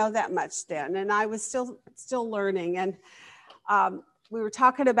didn't know that much then, and I was still learning. And we were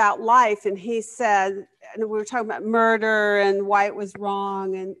talking about life, and he said, and we were talking about murder and why it was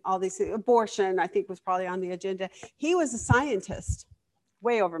wrong and all these things. Abortion, I think, was probably on the agenda. He was a scientist,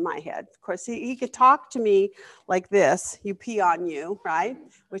 way over my head. Of course, he could talk to me like this, you pee on you, right?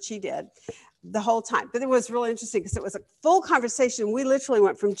 Which he did the whole time. But it was really interesting because it was a full conversation. We literally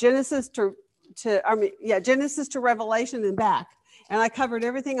went from Genesis to Revelation and back. And I covered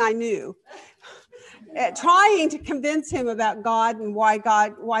everything I knew, trying to convince him about God and why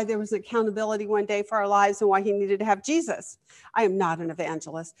there was accountability one day for our lives and why he needed to have Jesus. I am not an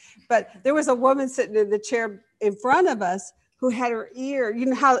evangelist, but there was a woman sitting in the chair in front of us who had her ear, you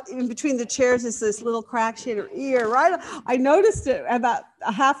know how in between the chairs is this little crack, she had her ear, right? I noticed it about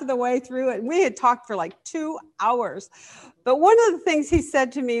half of the way through it. And we had talked for like 2 hours. But one of the things he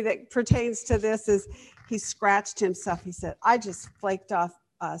said to me that pertains to this is he scratched himself. He said, I just flaked off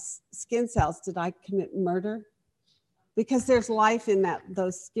skin cells. Did I commit murder? Because there's life in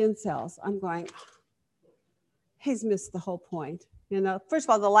those skin cells. I'm going, he's missed the whole point. You know, first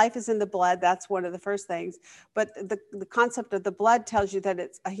of all, the life is in the blood. That's one of the first things. But the concept of the blood tells you that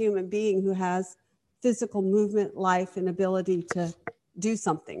it's a human being who has physical movement, life, and ability to do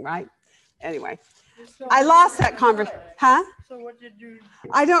something, right? Anyway, so I lost that conversation. Huh? So what did you?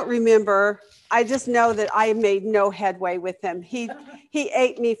 I don't remember. I just know that I made no headway with him. He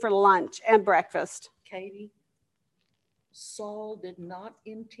ate me for lunch and breakfast. Katie, Saul did not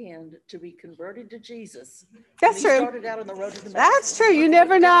intend to be converted to Jesus. That's true. He started out on the road to Damascus. That's true. You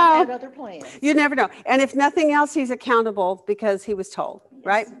never know. Had other plans. You never know. And if nothing else, he's accountable because he was told,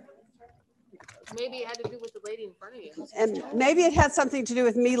 right? Maybe it had to do with the lady in front of you. And maybe it had something to do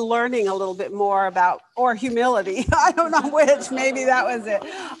with me learning a little bit more about, or humility. I don't know which. Maybe that was it.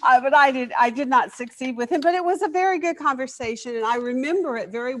 But I did not succeed with him. But it was a very good conversation, and I remember it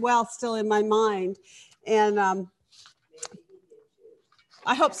very well still in my mind. And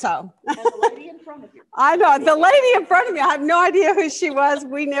I hope so. And the lady in front of you. I know the lady in front of me. I have no idea who she was.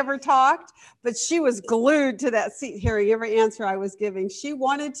 We never talked, but she was glued to that seat hearing every answer I was giving. She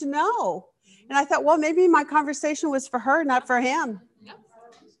wanted to know. And I thought, well, maybe my conversation was for her, not for him. Yep.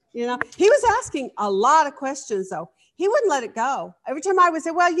 You know, he was asking a lot of questions though. He wouldn't let it go. Every time I would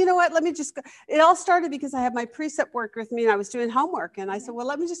say, well, you know what, let me just go. It all started because I had my precept work with me and I was doing homework. And I said, well,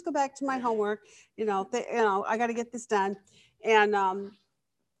 let me just go back to my homework. I got to get this done. And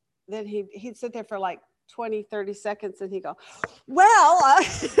then he'd sit there for like 20, 30 seconds and he'd go, well,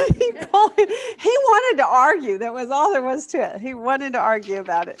 he wanted to argue. That was all there was to it. He wanted to argue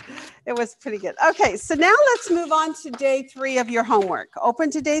about it. It was pretty good. Okay, so now let's move on to day 3 of your homework.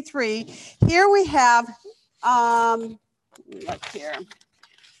 Open to day 3. Here we have, look here.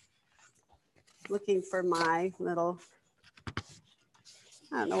 Looking for my little,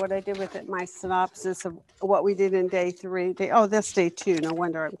 I don't know what I did with it, my synopsis of what we did in day 3. That's day 2. No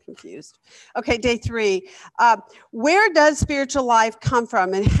wonder I'm confused. Okay, day 3. Where does spiritual life come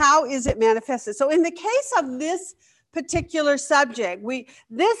from and how is it manifested? So in the case of this particular subject,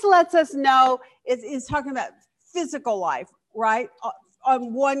 this lets us know is talking about physical life, right?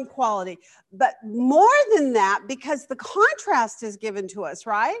 On one quality. But more than that, because the contrast is given to us,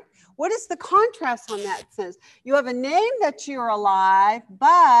 right? What is the contrast on that? It says, you have a name that you're alive,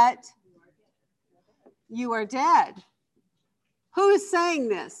 but you are dead. Who is saying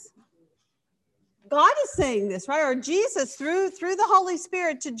this? God is saying this, right? Or Jesus through the Holy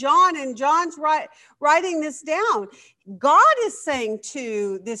Spirit to John, and John's writing this down. God is saying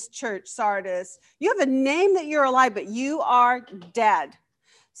to this church, Sardis, you have a name that you're alive, but you are dead.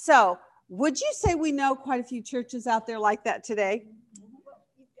 So would you say we know quite a few churches out there like that today? Well,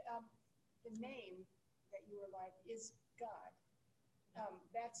 the name that you are alive is God.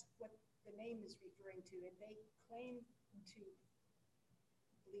 That's what the name is referring to. And they claim to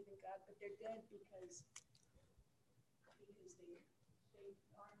believe in God, but they're dead because they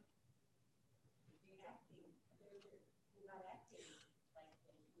aren't acting. They're not acting like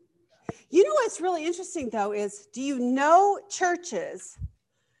they believe in God. You know what's really interesting though is, do you know churches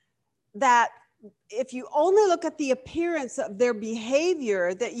that if you only look at the appearance of their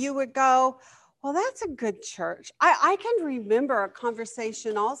behavior, that you would go, well, that's a good church. I can remember a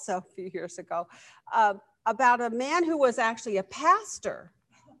conversation also a few years ago about a man who was actually a pastor.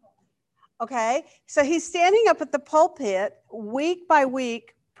 Okay, so he's standing up at the pulpit week by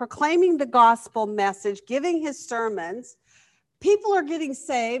week, proclaiming the gospel message, giving his sermons. People are getting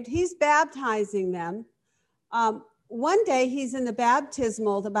saved. He's baptizing them. One day he's in the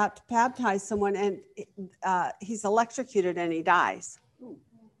baptismal about to baptize someone, and he's electrocuted and he dies.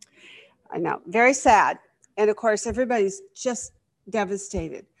 I know, very sad. And of course, everybody's just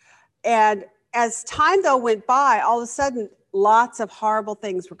devastated. And as time though went by, all of a sudden, lots of horrible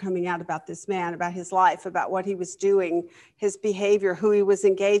things were coming out about this man, about his life, about what he was doing, his behavior, who he was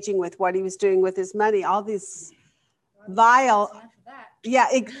engaging with, what he was doing with his money, all these vile. Yeah,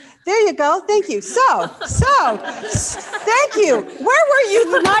 there you go. Thank you. So, thank you. Where were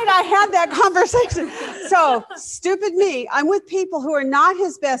you the night I had that conversation? So, stupid me. I'm with people who are not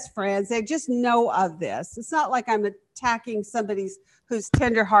his best friends. They just know of this. It's not like I'm attacking somebody who's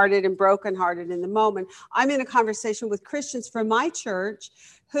tenderhearted and brokenhearted in the moment. I'm in a conversation with Christians from my church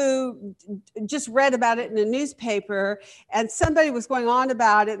who just read about it in a newspaper, and somebody was going on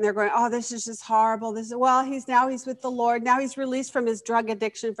about it, and they're going, oh, this is just horrible. He's with the Lord. Now he's released from his drug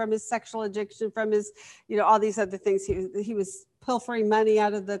addiction, from his sexual addiction, from his, all these other things. He was pilfering money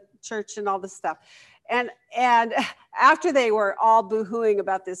out of the church and all this stuff. And after they were all boo-hooing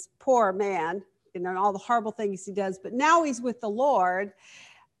about this poor man, and all the horrible things he does, but now he's with the Lord.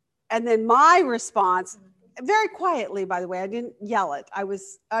 And then my response, very quietly, by the way, I didn't yell it. I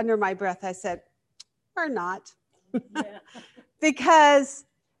was under my breath. I said, or not. Yeah. Because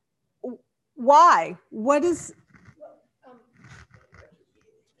why? What is? Well,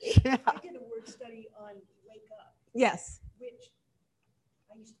 yeah. I did a word study on wake up. Yes. Which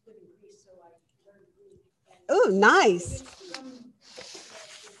I used to live in Greece, so I learned Greek. Oh, nice.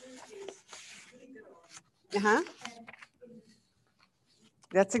 Uh-huh.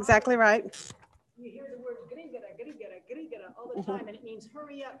 That's exactly right. You hear the word grigara all the time, and it means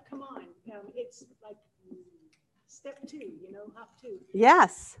hurry up, come on. It's like step 2, hop 2.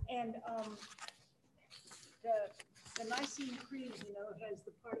 Yes. And the Nicene Creed, has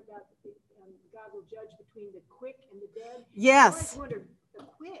the part about God will judge between the quick and the dead. Yes. I always wondered, the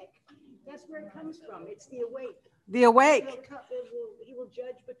quick, that's where it comes from. It's the awake. The awake. He will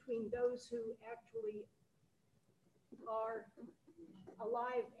judge between those who actually are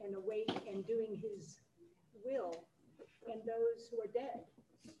alive and awake and doing his will, and those who are dead.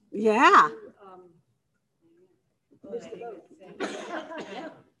 Yeah.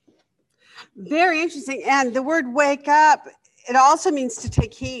 Very interesting. And the word wake up, it also means to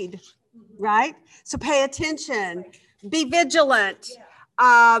take heed, right? So pay attention, be vigilant.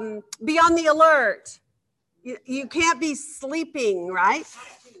 Be on the alert. You can't be sleeping, right?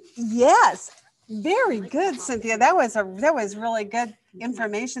 Yes. Very good, Cynthia. That was really good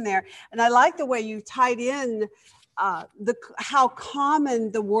information there. And I like the way you tied in how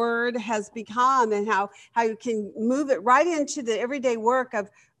common the word has become and how you can move it right into the everyday work of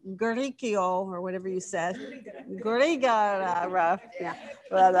Gurikio, or whatever you said. Guriga. Yeah.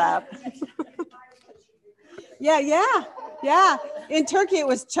 Blah, blah. Yeah. In Turkey, it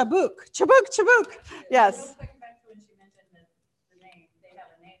was Çabuk. Yes. Real quick, back to when she mentioned that the name, they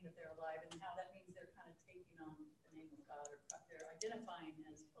have a name that they're alive, and how that means they're kind of taking on the name of God, or they're identifying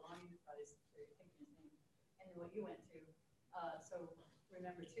as belonging to Christ, they're taking his name. And what you went to. So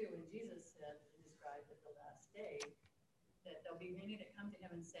remember too, when Jesus said and described at the last day, that there'll be many that come to him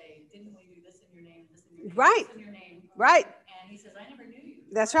and say, didn't we do this in your name, this in your name, right. this in your name? Right. And he says, I never knew you.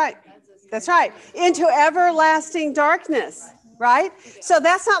 That's right. That's right. Into everlasting darkness. Right? So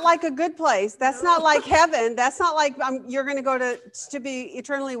that's not like a good place. That's not like heaven. That's not like you're going to go to be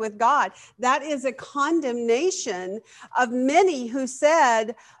eternally with God. That is a condemnation of many who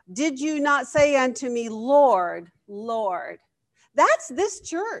said, did you not say unto me, Lord, Lord? That's this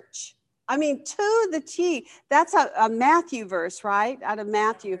church. I mean, to the T. That's a Matthew verse, right? Out of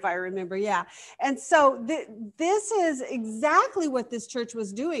Matthew, if I remember. Yeah. And so this is exactly what this church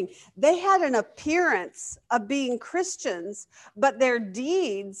was doing. They had an appearance of being Christians, but their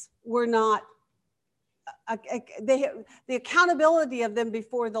deeds were not. The accountability of them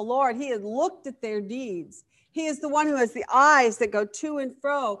before the Lord, he had looked at their deeds. He is the one who has the eyes that go to and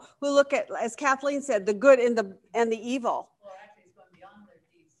fro, who look at, as Kathleen said, the good and the evil. Well, actually, it's going beyond their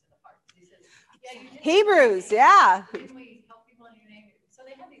deeds to the heart. He says, yeah, you did Hebrews, yeah. Didn't we help people in your name? So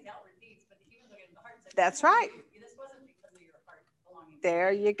they had these outward deeds, but he was looking at the heart and said, that's right. This wasn't because of your heart belonging to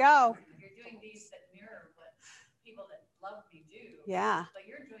there you. You go. You're doing deeds that mirror what people that love me do. Yeah. But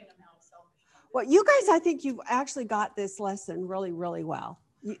you're doing them out of selfishness. Well, you guys, I think you've actually got this lesson really, really well.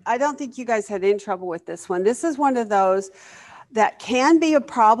 I don't think you guys had any trouble with this one. This is one of those that can be a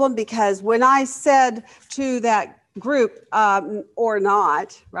problem, because when I said to that group, or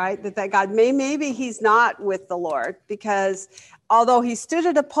not, right, that God maybe he's not with the Lord, because although he stood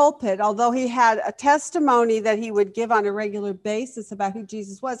at a pulpit, although he had a testimony that he would give on a regular basis about who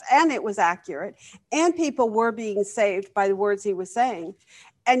Jesus was, and it was accurate, and people were being saved by the words he was saying,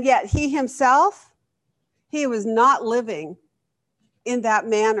 and yet he himself, he was not living in that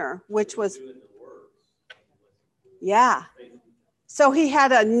manner, which was, yeah. So he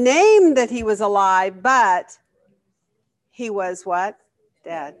had a name that he was alive, but he was what?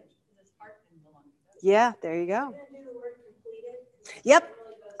 Dead. Yeah, there you go. Yep.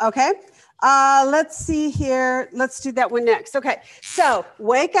 Okay. Let's see here. Let's do that one next. Okay. So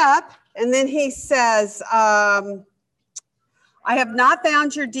wake up. And then he says, I have not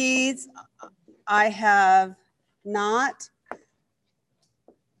found your deeds. I have not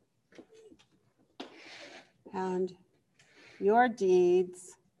found your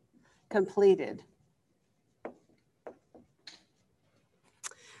deeds completed.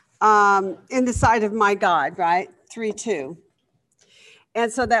 In the sight of my God, right? 3:2.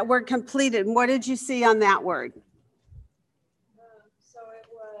 And so that word completed, what did you see on that word? So it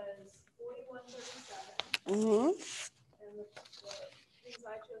was 41:37. Mm-hmm. And the things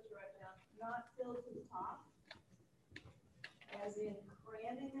I chose to write down, not filled to the top, as in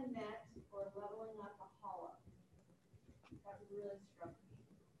cramming a net or leveling up a hollow. That really struck me.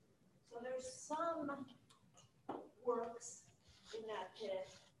 So there's some works in that pit,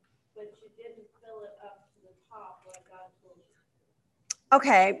 but you didn't fill it up to the top like God told you.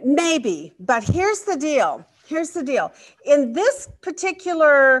 Okay, maybe, but here's the deal. Here's the deal. In this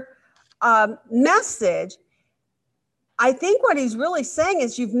particular message, I think what he's really saying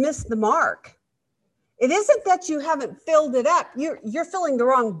is you've missed the mark. It isn't that you haven't filled it up. You're filling the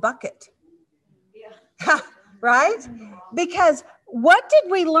wrong bucket. Yeah. Right? Because what did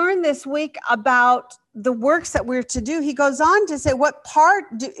we learn this week about the works that we're to do? He goes on to say,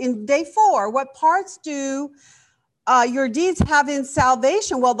 in day 4, what parts do your deeds have in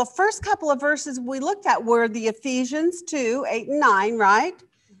salvation? Well, the first couple of verses we looked at were the Ephesians 2:8-9, right?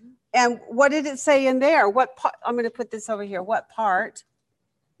 Mm-hmm. And what did it say in there? What part? I'm going to put this over here. What part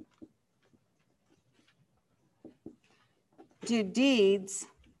do deeds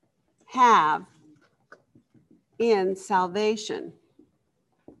have in salvation?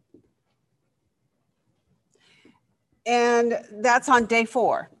 And that's on day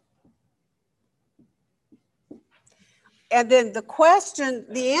 4. And then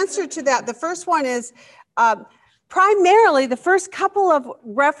the answer to that, the first one is primarily the first couple of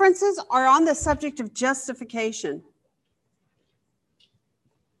references are on the subject of justification.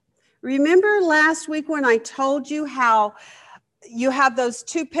 Remember last week when I told you how you have those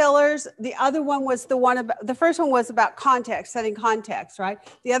two pillars? The other one was the first one was about context, setting context, right?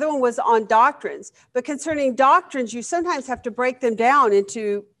 The other one was on doctrines. But concerning doctrines, you sometimes have to break them down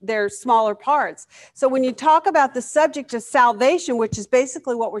into their smaller parts. So when you talk about the subject of salvation, which is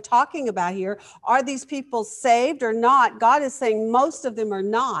basically what we're talking about here, are these people saved or not? God is saying most of them are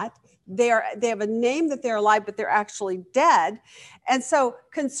not. They have a name that they're alive, but they're actually dead. And so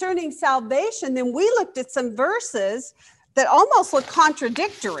concerning salvation, then we looked at some verses that almost look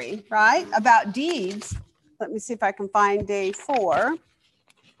contradictory, right? About deeds. Let me see if I can find day 4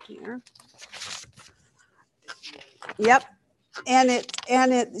 here. Yep.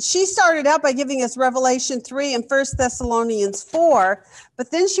 And she started out by giving us Revelation 3 and 1 Thessalonians 4,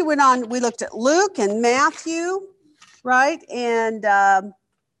 but then she went on, we looked at Luke and Matthew, right? And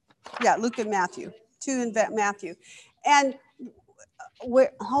Luke and Matthew, 2 in Matthew. And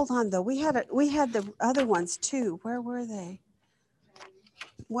hold on though, we had the other ones too. Where were they?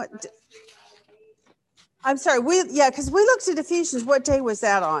 What? I'm sorry. Because we looked at Ephesians. What day was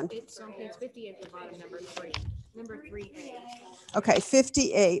that on? It's on page 58 at the bottom, number 3. Number 3A. Okay,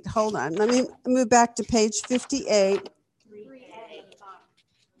 58. Hold on. Let me move back to page 58. 3A.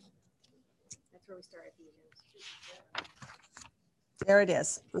 That's where we start Ephesians. There it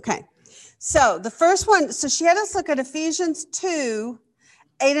is. Okay. So the first one, so she had us look at Ephesians 2,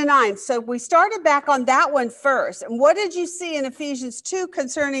 8 and 9. So we started back on that one first. And what did you see in Ephesians 2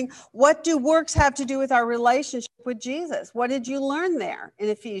 concerning what do works have to do with our relationship with Jesus? What did you learn there in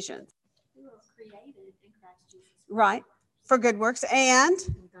Ephesians? We were created in Christ Jesus. Right. For good works. And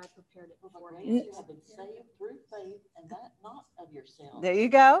God prepared it before. You have been saved through faith, and that not of yourself. there you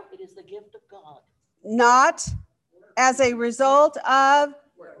go. It is the gift of God. Not as a result of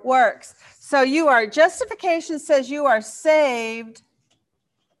works. So justification says you are saved.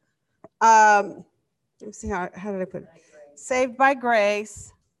 Let me see how did I put it? Saved by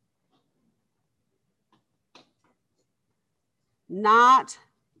grace, not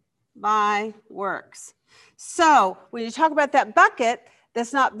by works. So when you talk about that bucket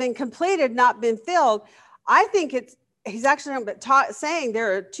that's not been completed, not been filled, I think he's actually saying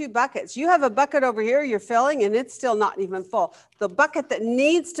there are 2 buckets. You have a bucket over here you're filling, and it's still not even full. The bucket that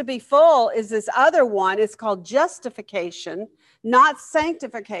needs to be full is this other one. It's called justification, not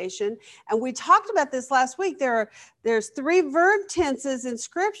sanctification. And we talked about this last week. There's 3 verb tenses in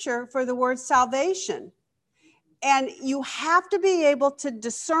Scripture for the word salvation. And you have to be able to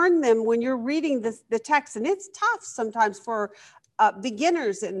discern them when you're reading the text. And it's tough sometimes for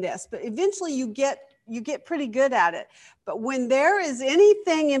beginners in this, but eventually you get pretty good at it. But when there is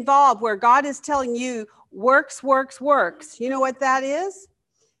anything involved where God is telling you works, you know what that is?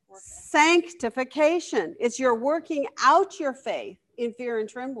 Sanctification. It's your working out your faith in fear and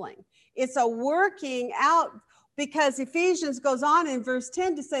trembling. It's a working out, because Ephesians goes on in verse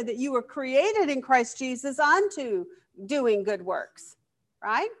 10 to say that you were created in Christ Jesus unto doing good works,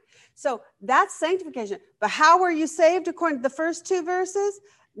 right? So that's sanctification. But how were you saved according to the first 2 verses?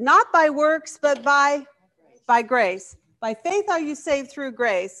 Not by works, but by grace. By faith are you saved through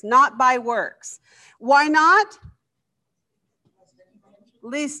grace, not by works. Why not?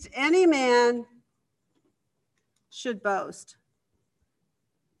 Lest any man should boast.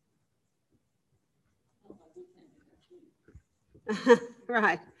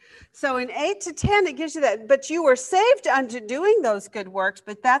 Right. So in 8 to 10, it gives you that. But you were saved unto doing those good works,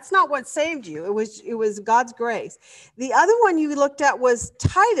 but that's not what saved you. It was God's grace. The other one you looked at was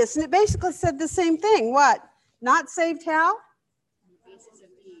Titus, and it basically said the same thing. What? Not saved how?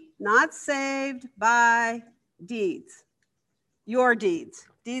 Not saved by deeds. Your deeds.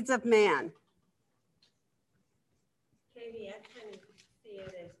 Deeds of man. Katie, I kind of see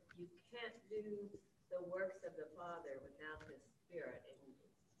it as you can't do the works of the Father without His Spirit.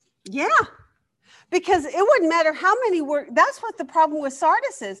 Yeah, because it wouldn't matter how many work. That's what the problem with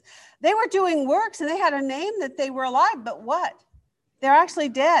Sardis is. They were doing works and they had a name that they were alive, but what? They're actually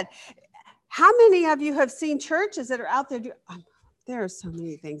dead. How many of you have seen churches that are out there? There are so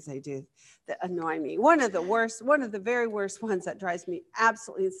many things they do that annoy me. One of the very worst ones that drives me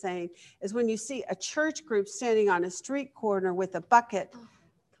absolutely insane is when you see a church group standing on a street corner with a bucket,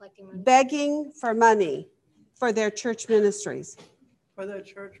 begging for money for their church ministries. For their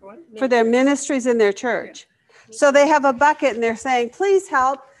church what? For their ministries in their church. So they have a bucket and they're saying, please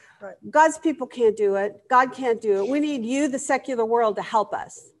help. Right. God's people can't do it. God can't do it. We need you, the secular world, to help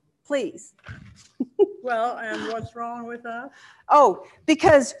us. Please. Well, and what's wrong with us? Oh,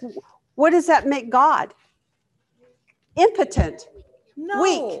 because what does that make God? Impotent. No,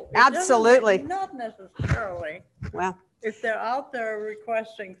 Weak. Absolutely. Not necessarily. Well, If they're out there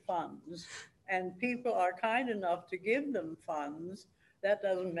requesting funds and people are kind enough to give them funds, that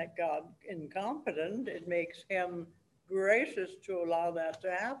doesn't make God incompetent. It makes him gracious to allow that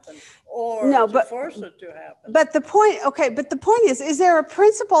to happen or No, to but- force it to happen. But the point, okay, but the point is there a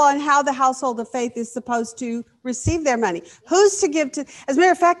principle on how the household of faith is supposed to receive their money? Who's to give to? As a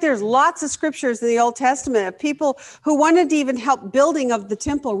matter of fact, there's lots of scriptures in the Old Testament of people who wanted to even help building of the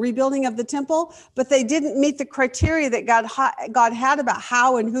temple, rebuilding of the temple, but they didn't meet the criteria that God had about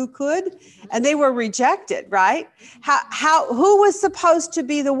how and who could, and they were rejected, right? Who was supposed to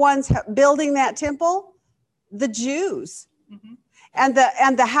be the ones building that temple? The Jews. Mhm.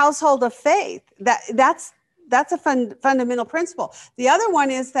 And the household of faith. That's a fundamental principle. The other one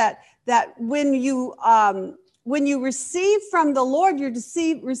is that when you receive from the Lord, you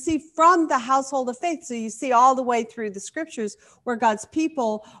receive from the household of faith. So you see all the way through the scriptures where God's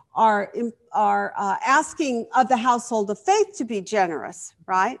people are asking of the household of faith to be generous,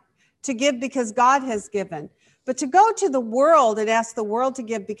 right? To give because God has given. But to go to the world and ask the world to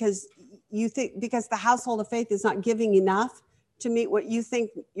give because the household of faith is not giving enough to meet what you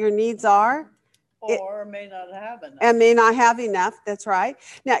think your needs are. Or may not have enough. And may not have enough. That's right.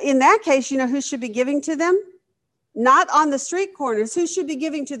 Now, in that case, you know who should be giving to them? Not on the street corners. Who should be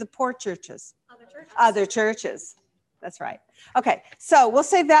giving to the poor churches? Other churches. That's right. Okay, so we'll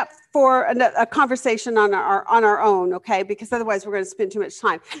save that for a conversation on our own, okay? Because otherwise we're going to spend too much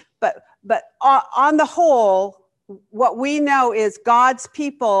time. But on the whole, what we know is God's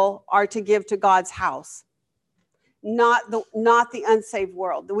people are to give to God's house, not the unsaved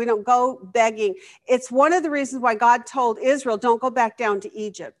world. We don't go begging. It's one of the reasons why God told Israel, don't go back down to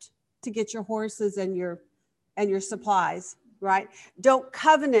Egypt to get your horses and your supplies, right? Don't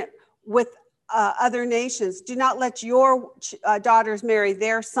covenant with other nations. Do not let your daughters marry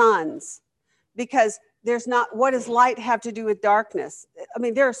their sons, because what does light have to do with darkness? I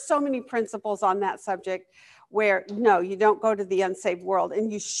mean, there are so many principles on that subject where, no, you don't go to the unsaved world,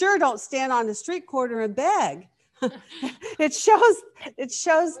 and you sure don't stand on the street corner and beg. It shows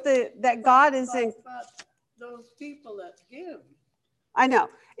that God is in. But those people that give. I know.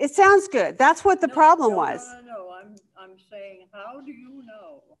 It sounds good. That's what the problem was. No. I'm saying, how do you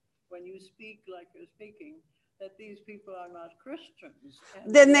know when you speak like you're speaking that these people are not Christians?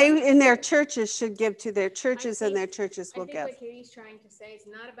 Then they in their churches should give to their churches, and their churches will I think give. what Katie's trying to say is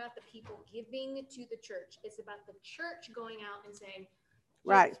not about the people giving to the church. It's about the church going out and saying,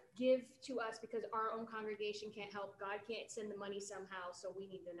 Right. give to us because our own congregation can't help. God can't send the money somehow, so we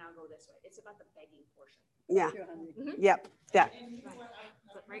need to now go this way. It's about the begging portion. Yeah. Mhm. Yep. Yeah. And you know what,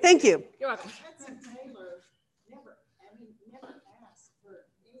 Right? Thank you. You're welcome. Hudson Taylor never asked for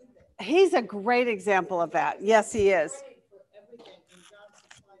anything. He's a great example of that. Yes, he is. Prayed for everything, and God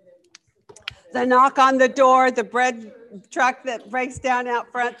supplied it. The knock on the door, the bread truck that breaks down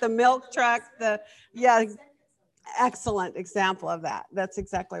out front, the milk truck, excellent example of that. That's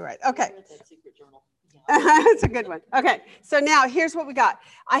exactly right. Okay. That secret journal. That's a good one. Okay. So now here's what we got.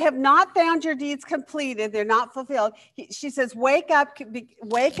 I have not found your deeds completed. They're not fulfilled. She says, wake up.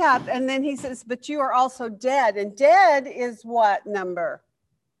 And then he says, but you are also dead. And dead is what number?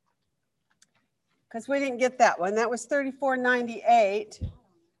 Because we didn't get that one. That was 3498.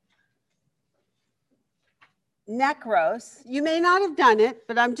 Necros. You may not have done it,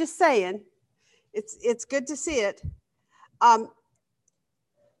 but I'm just saying it's good to see it.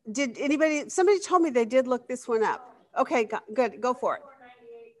 Did somebody told me they did look this one up. Okay, good. Go for it.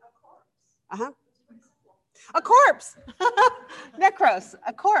 Uh-huh. A corpse. Necros,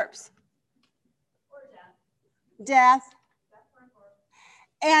 a corpse. Death.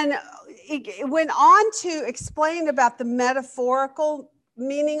 And it went on to explain about the metaphorical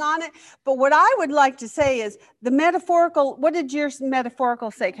meaning on it. But what I would like to say is the metaphorical, what did your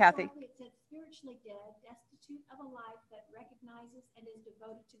metaphorical say, Kathy? It said spiritually dead, destitute of a life that recognizes and is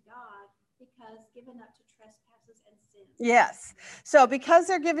devoted to God because given up to trespasses and sins. Yes. So because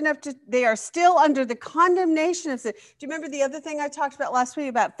they're given up to, they are still under the condemnation of sin. Do you remember the other thing I talked about last week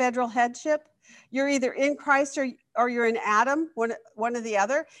about federal headship? You're either in Christ or you're in Adam, one or the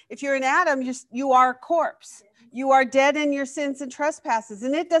other. If you're in Adam, you are a corpse. You are dead in your sins and trespasses.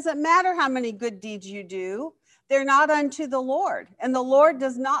 And it doesn't matter how many good deeds you do. They're not unto the Lord. And the Lord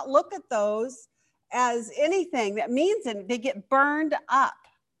does not look at those as anything that means anything. They get burned up.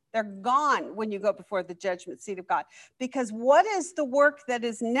 They're gone when you go before the judgment seat of God. Because what is the work that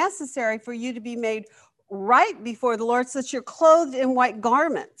is necessary for you to be made right before the Lord so that you're clothed in white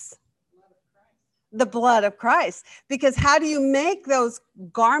garments? The blood of Christ. Because how do you make those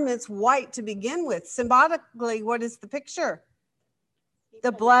garments white to begin with? Symbolically, what is the picture? He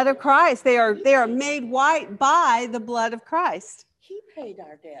The blood of Christ. They are made white by the blood of Christ. He paid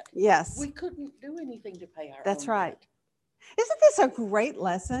our debt. Yes. We couldn't do anything to pay our That's own right. debt. Isn't this a great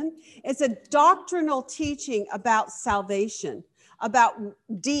lesson? It's a doctrinal teaching about salvation, about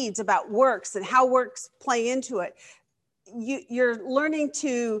deeds, about works, and how works play into it. You're learning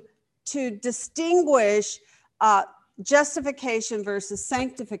to distinguish justification versus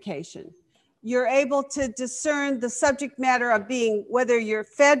sanctification. You're able to discern the subject matter of being, whether you're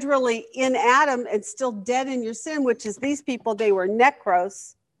federally in Adam and still dead in your sin, which is these people, they were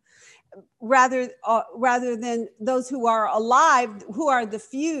necros, rather than those who are alive, who are the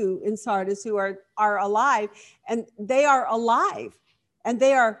few in Sardis who are alive, and they are alive, and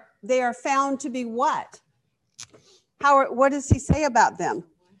they are found to be what? What does he say about them?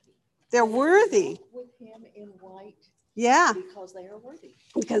 They're worthy. With him in white. Yeah. Because they are worthy.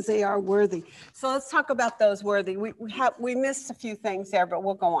 Because they are worthy. So let's talk about those worthy. We missed a few things there, but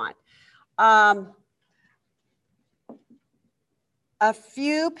we'll go on. A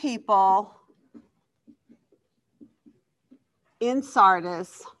few people in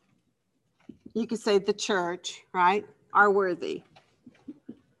Sardis, you could say the church, right, are worthy.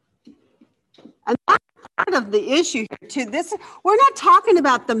 And that's part of the issue here too. We're not talking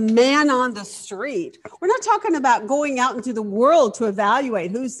about the man on the street. We're not talking about going out into the world to evaluate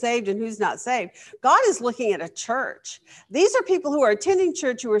who's saved and who's not saved. God is looking at a church. These are people who are attending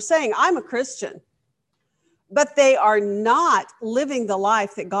church who are saying, I'm a Christian, but they are not living the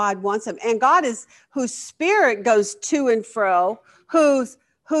life that God wants them. And God is, whose spirit goes to and fro, who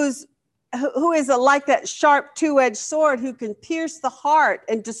is like that sharp two-edged sword who can pierce the heart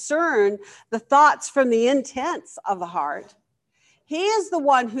and discern the thoughts from the intents of the heart. He is the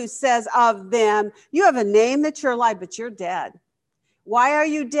one who says of them, you have a name that you're alive, but you're dead. Why are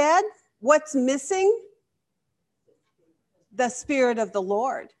you dead? What's missing? The Spirit of the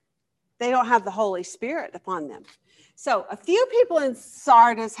Lord. They don't have the Holy Spirit upon them. So a few people in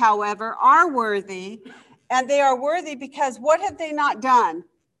Sardis, however, are worthy, and they are worthy because what have they not done?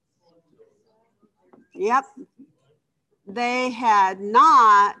 Yep. They had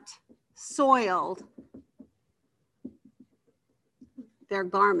not soiled their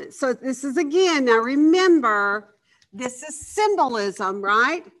garments. So this is again, now remember, this is symbolism,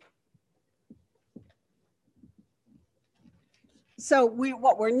 right? So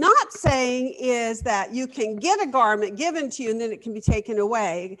what we're not saying is that you can get a garment given to you and then it can be taken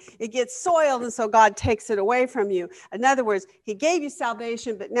away. It gets soiled and so God takes it away from you. In other words, he gave you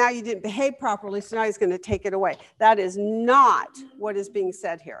salvation, but now you didn't behave properly, so now he's going to take it away. That is not what is being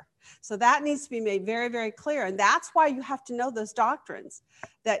said here. So that needs to be made very, very clear. And that's why you have to know those doctrines,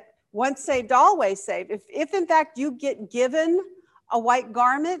 that once saved, always saved. If in fact you get given a white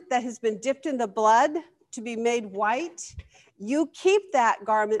garment that has been dipped in the blood to be made white, you keep that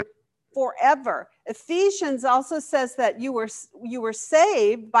garment forever. Ephesians also says that you were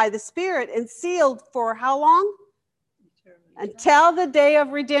saved by the Spirit and sealed for how long? Eternity. Until the day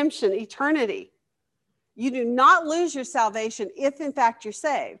of redemption, eternity. You do not lose your salvation if in fact you're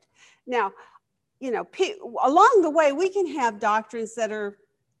saved. Now, along the way, we can have doctrines that are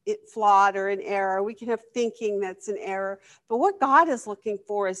flawed or in error. We can have thinking that's in error. But what God is looking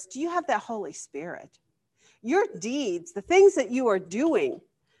for is, do you have that Holy Spirit? Your deeds, the things that you are doing,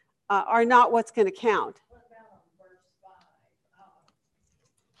 are not what's going to count. What about on verse 5?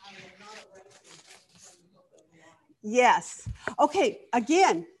 I will not erase them from the book of life. Yes. Okay.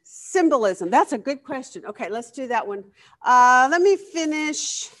 Again, symbolism. That's a good question. Okay, let's do that one. Let me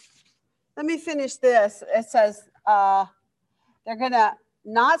finish this. It says they're going to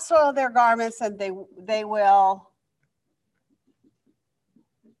not soil their garments, and they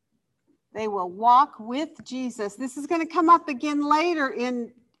will walk with Jesus. This is going to come up again later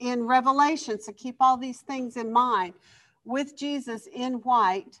in Revelation, so keep all these things in mind. With Jesus in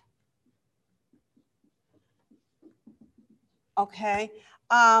white. Okay.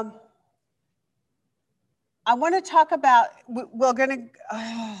 I want to talk about, we're going to,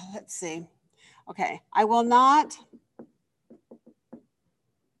 let's see. Okay. I will not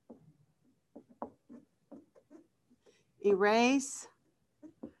erase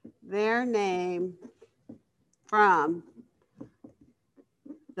their name from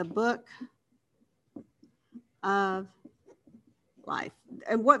the book of life.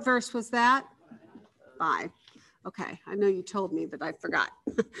 And what verse was that? 5. Okay, I know you told me, but I forgot.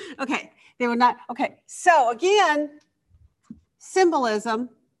 Okay, they were not. Okay, so again, symbolism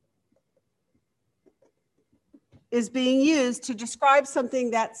is being used to describe something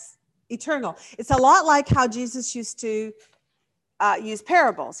that's eternal. It's a lot like how Jesus used to use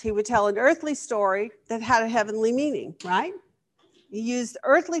parables. He would tell an earthly story that had a heavenly meaning, right? He used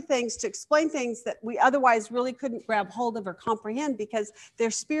earthly things to explain things that we otherwise really couldn't grab hold of or comprehend because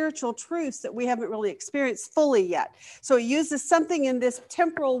they're spiritual truths that we haven't really experienced fully yet. So he uses something in this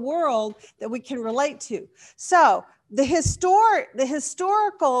temporal world that we can relate to. So the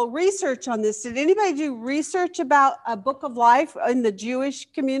historical research on this, did anybody do research about a book of life in the Jewish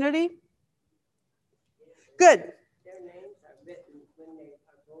community? Good. Their names are written when they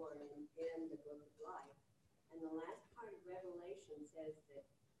are born in the book of life. And the last part of Revelation says that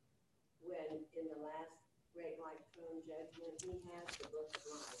when in the last great white throne judgment, he has the book of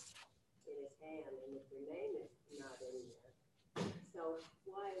life in his hand, and if your name is not in there. So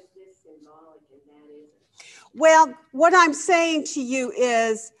why is this symbolic and that isn't? Well, what I'm saying to you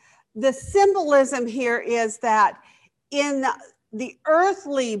is the symbolism here is that in the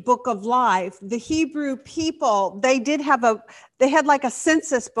earthly book of life, the Hebrew people, they had like a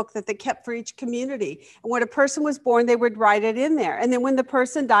census book that they kept for each community. And when a person was born, they would write it in there. And then when the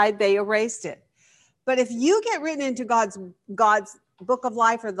person died, they erased it. But if you get written into God's book of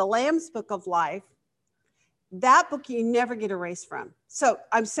life or the Lamb's book of life, that book you never get erased from. So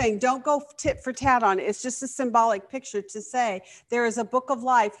I'm saying don't go tit for tat on it. It's just a symbolic picture to say there is a book of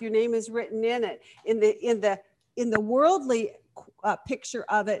life. Your name is written in it. In the worldly picture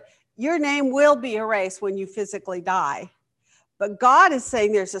of it, your name will be erased when you physically die. But God is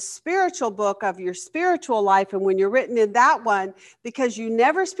saying there's a spiritual book of your spiritual life. And when you're written in that one, because you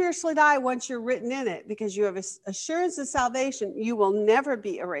never spiritually die once you're written in it, because you have assurance of salvation, you will never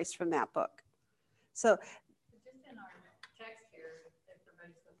be erased from that book. So just in our text here, if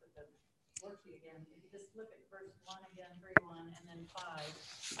everybody's look at the worksheet again, if you just look at verse 1 again, 3:1, and then 5,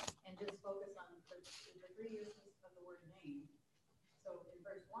 and just focus on the 3 uses of the word name. So in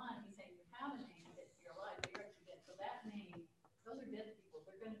verse 1, he's saying you have a name that you're alive, but you're actually dead. So that name, those are dead people.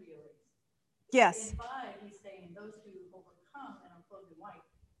 They're going to be erased. yes. In 5, he's saying those who overcome and are clothed in white,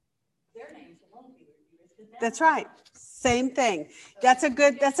 their names won't be erased. That's right. Same thing. That's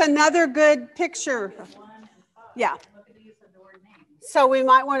another good picture. Yeah. So we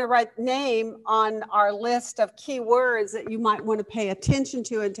might want to write name on our list of key words that you might want to pay attention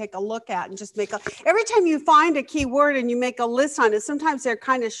to and take a look at and just every time you find a key word and you make a list on it, sometimes they're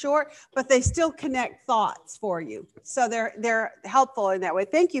kind of short, but they still connect thoughts for you. So they're helpful in that way.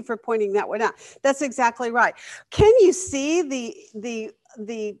 Thank you for pointing that one out. That's exactly right. Can you see the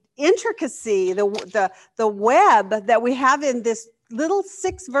intricacy, the web that we have in this little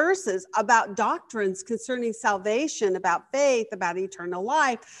 6 verses about doctrines concerning salvation, about faith, about eternal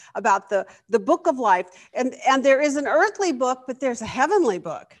life, about the book of life. And there is an earthly book, but there's a heavenly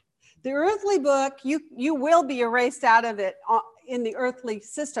book. The earthly book, you will be erased out of it in the earthly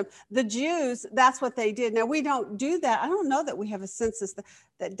system. The Jews, that's what they did. Now, we don't do that. I don't know that we have a census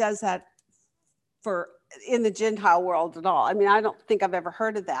that does that in the Gentile world at all. I mean, I don't think I've ever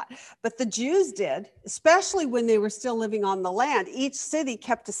heard of that. But the Jews did, especially when they were still living on the land. Each city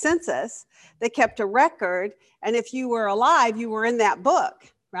kept a census. They kept a record. And if you were alive, you were in that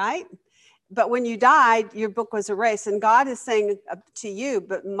book, right? But when you died, your book was erased. And God is saying to you,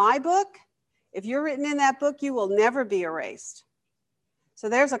 but my book, if you're written in that book, you will never be erased. So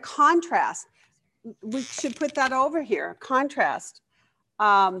there's a contrast. We should put that over here, contrast.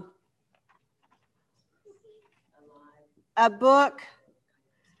 A book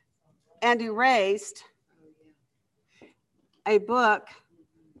and erased, a book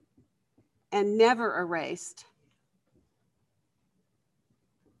and never erased.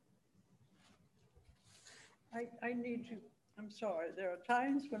 I need to, I'm sorry, there are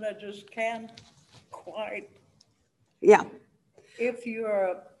times when I just can't quite. Yeah. If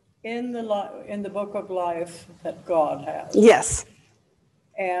you're in the book of life that God has. Yes.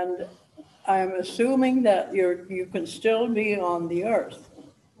 And I'm assuming that you can still be on the earth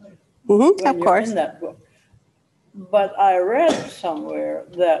when Of you're course. in that book. But I read somewhere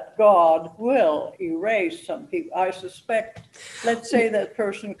that God will erase some people. I suspect, let's say that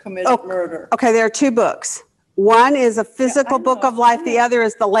person committed murder. Okay, there are 2 books. One is a physical book of life. The other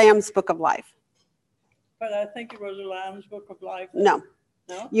is the Lamb's book of life. But I think it was the Lamb's book of life. No.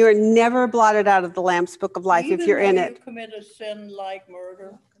 No? You're never blotted out of the Lamb's book of life if you're in it. Even though you commit a sin like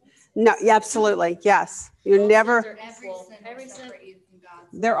murder? No, yeah, absolutely. Yes. You're never. Every sin.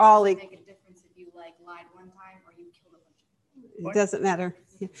 They're all equal. Make a difference if you lied one time or you killed a bunch of people. It doesn't matter.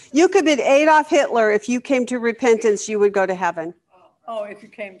 You could be Adolf Hitler. If you came to repentance, you would go to heaven. Oh, if you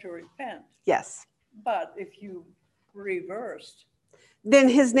came to repent. Yes. But if you reversed. Then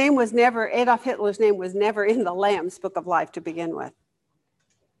Adolf Hitler's name was never in the Lamb's book of life to begin with.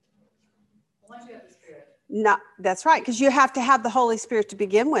 Once you have the Spirit. No, that's right, because you have to have the Holy Spirit to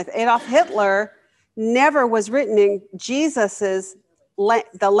begin with. Adolf Hitler never was written in Jesus's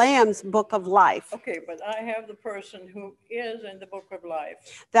the Lamb's book of life. Okay, but I have the person who is in the book of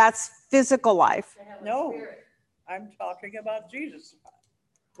life. That's physical life. No, I'm talking about Jesus'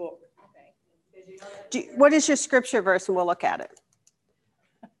 book. What is your scripture verse? And we'll look at it.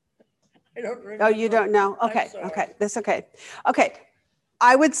 I don't remember. Oh, you don't know? I'm Okay, sorry. okay, that's okay. Okay,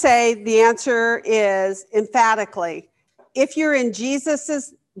 I would say the answer is emphatically, if you're in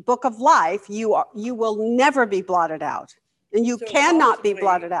Jesus's book of life, you will never be blotted out, and you So cannot be possibly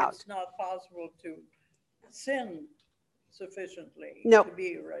blotted out. It's not possible to sin sufficiently Nope. to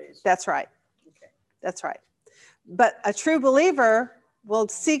be erased. That's right. Okay. That's right. But a true believer will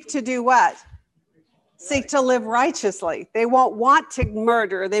seek to do what? Seek to live righteously. They won't want to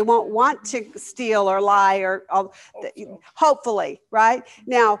murder. They won't want to steal or lie or hopefully, right?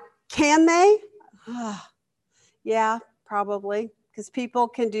 Now, can they? Yeah, probably, because people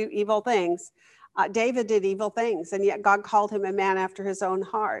can do evil things. David did evil things, and yet God called him a man after his own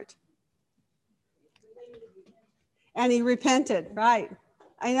heart. And he repented, right?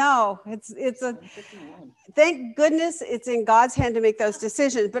 I know it's a thank goodness it's in God's hand to make those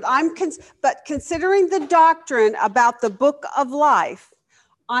decisions. But but considering the doctrine about the book of life,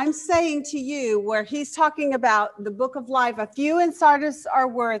 I'm saying to you where he's talking about the book of life, a few in Sardis are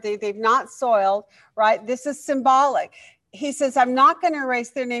worthy, they've not soiled, right? This is symbolic. He says, I'm not going to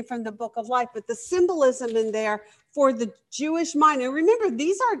erase their name from the book of life, but the symbolism in there for the Jewish mind. And remember,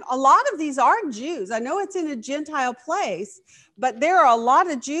 a lot of these are Jews. I know it's in a Gentile place, but there are a lot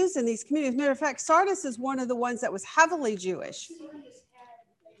of Jews in these communities. Matter of fact, Sardis is one of the ones that was heavily Jewish.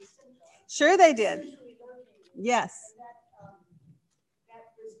 Sure they did. Yes.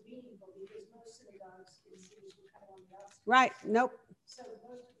 Right. Nope. So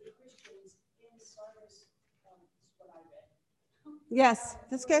most of the Christians in Sardis, is what I read. Yes,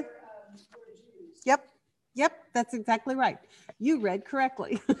 that's good. Were Jews. Yep, that's exactly right. You read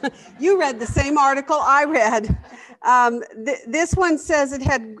correctly. You read the same article I read. This one says it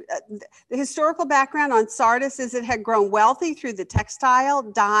had, the historical background on Sardis is it had grown wealthy through the textile,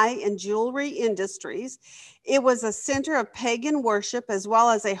 dye, and jewelry industries. It was a center of pagan worship as well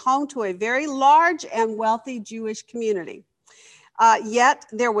as a home to a very large and wealthy Jewish community. Yet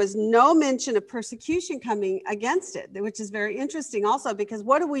there was no mention of persecution coming against it, which is very interesting also, because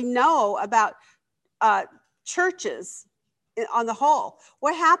what do we know about churches on the whole?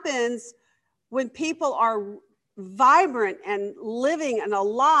 What happens when people are vibrant and living and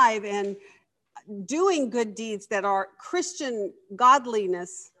alive and doing good deeds that are Christian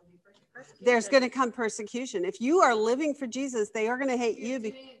godliness? There's going to come persecution. If you are living for Jesus, they are going to hate you.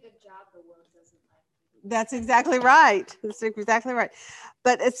 Doing a good job, the world doesn't like you. That's exactly right. That's exactly right.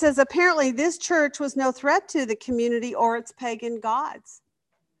 But it says apparently this church was no threat to the community or its pagan gods.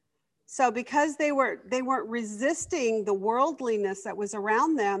 So because they weren't resisting the worldliness that was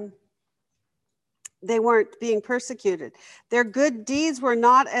around them, they weren't being persecuted. Their good deeds were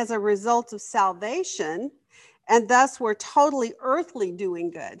not as a result of salvation, and thus were totally earthly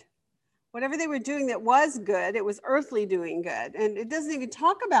doing good. Whatever they were doing that was good, it was earthly doing good. And it doesn't even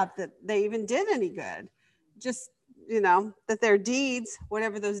talk about that they even did any good. Just, that their deeds,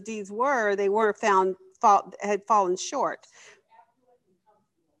 whatever those deeds were, they were had fallen short.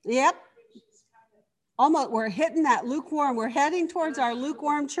 Yep. Almost, we're hitting that lukewarm. We're heading towards our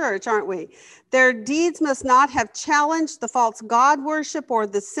lukewarm church, aren't we? Their deeds must not have challenged the false god worship or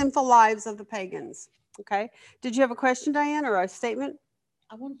the sinful lives of the pagans. Okay. Did you have a question, Diane, or a statement?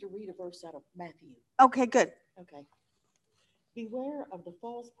 I wanted to read a verse out of Matthew. Okay, good. Okay. Beware of the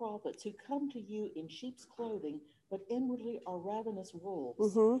false prophets who come to you in sheep's clothing, but inwardly are ravenous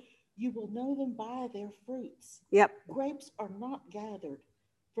wolves. Mm-hmm. You will know them by their fruits. Yep. Grapes are not gathered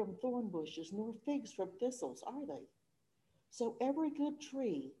from thorn bushes, nor figs from thistles, are they? So every good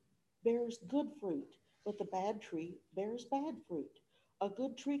tree bears good fruit, but the bad tree bears bad fruit. A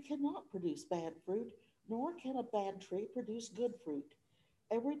good tree cannot produce bad fruit, nor can a bad tree produce good fruit.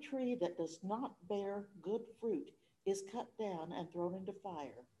 Every tree that does not bear good fruit is cut down and thrown into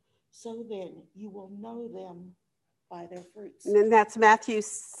fire. So then you will know them by their fruits. And then that's Matthew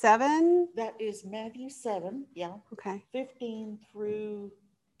 7. That is Matthew 7, yeah. Okay. 15 through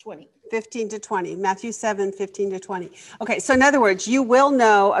 20. 15 to 20. Matthew 7, 15 to 20. Okay, so in other words, you will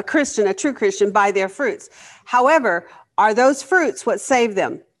know a Christian, a true Christian, by their fruits. However, are those fruits what save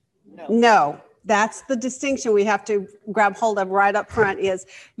them? No. That's the distinction we have to grab hold of right up front is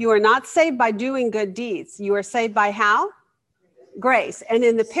you are not saved by doing good deeds. You are saved by how? Grace. And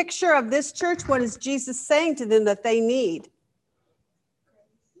in the picture of this church, what is Jesus saying to them that they need?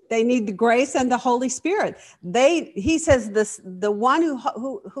 They need the grace and the Holy Spirit. He says this, the one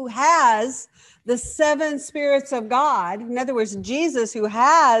who has the 7 spirits of God, in other words, Jesus, who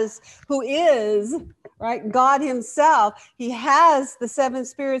is, right, God himself, he has the 7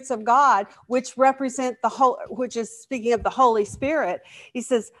 spirits of God, which represent which is speaking of the Holy Spirit. He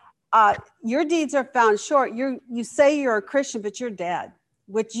says, your deeds are found short. You say you're a Christian, but you're dead.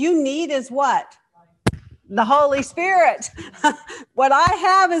 What you need is what? The Holy Spirit. What I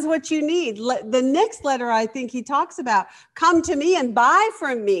have is what you need. The next letter, I think he talks about, come to me and buy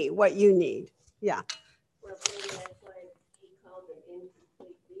from me what you need. Yeah. Well, maybe that's why he called them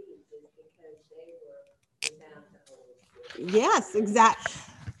incomplete beings, is because they were without the Holy Spirit. Yes, exactly.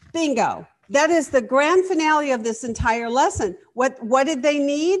 Bingo. That is the grand finale of this entire lesson. What did they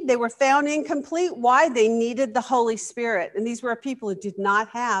need? They were found incomplete. Why? They needed the Holy Spirit. And these were people who did not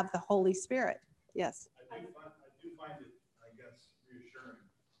have the Holy Spirit. Yes. I do find it, I guess, reassuring.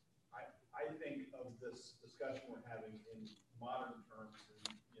 I think of this discussion we're having in modern terms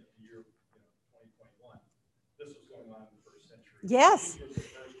in the year 2021. This was going on in the first century. Yes. These were the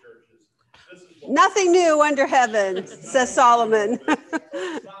first churches. This is Nothing new under heaven, says Solomon. So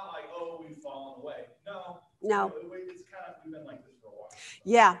it's not like, oh, we've fallen away. No. It's kind of, we've been like this for a while.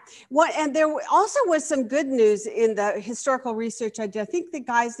 Yeah. And there also was some good news in the historical research I did. I think the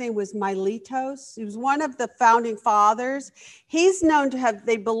guy's name was Miletos. He was one of the founding fathers. He's known to have,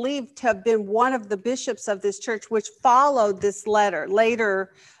 they believe, to have been one of the bishops of this church, which followed this letter.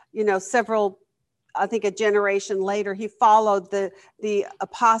 Later, several, I think a generation later, he followed the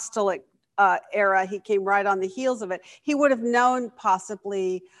apostolic era. He came right on the heels of it. He would have known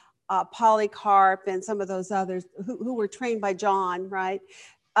possibly Polycarp and some of those others who were trained by John, right?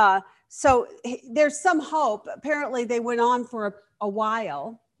 So there's some hope. Apparently they went on for a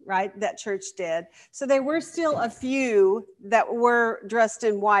while, right? That church did. So there were still a few that were dressed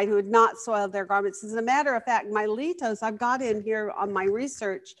in white who had not soiled their garments. As a matter of fact, Miletos, I've got in here on my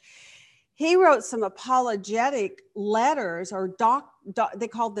research, he wrote some apologetic letters, or they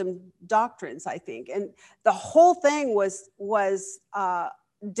called them doctrines, I think. And the whole thing was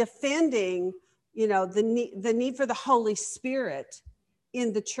defending, the need for the Holy Spirit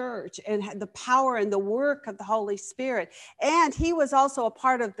in the church and the power and the work of the Holy Spirit. And he was also a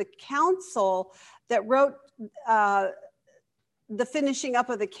part of the council that wrote the finishing up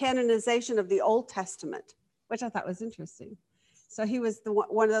of the canonization of the Old Testament, which I thought was interesting. So he was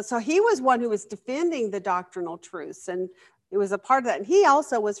one of those. So he was one who was defending the doctrinal truths, and it was a part of that. And he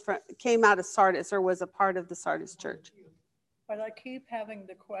also came out of Sardis, or was a part of the Sardis church. But I keep having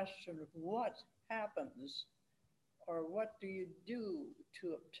the question of what happens, or what do you do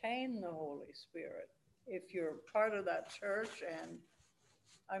to obtain the Holy Spirit if you're part of that church? And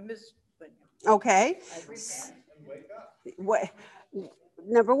I missed the. Okay. Wake up.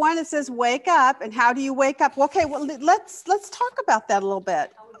 Number one, it says wake up. And how do you wake up? Okay, well, let's talk about that a little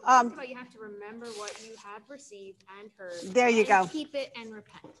bit. You have to remember what you have received and heard. There you go. Keep it and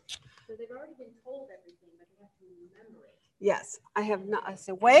repent. So they've already been told everything, but they have to remember it. Yes, I have not. I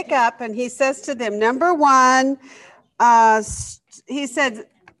said, wake up. And he says to them, number one, he said,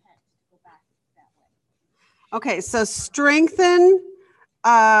 okay, so strengthen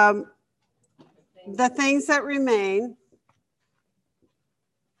the things that remain.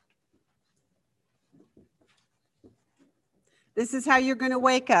 This is how you're going to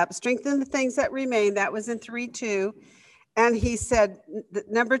wake up. Strengthen the things that remain. That was in 3:2. And he said,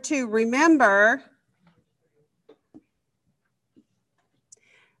 number 2, remember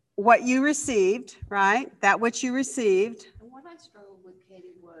what you received, right? That which you received. And what I struggled with,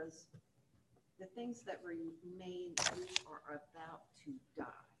 Katie, was the things that remain are about to die,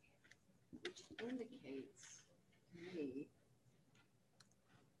 which indicates to me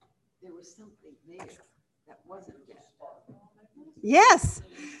there was something there that wasn't yet. Yes.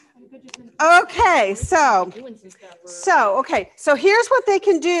 Okay, so here's what they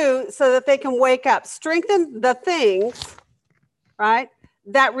can do so that they can wake up. Strengthen the things, right,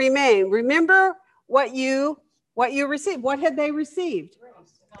 that remain. Remember what you received. What had they received?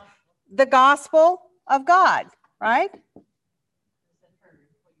 The gospel of God, right?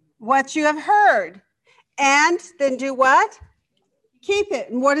 What you have heard. And then do what? Keep it.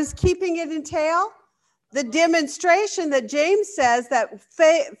 And what does keeping it entail? The demonstration that James says that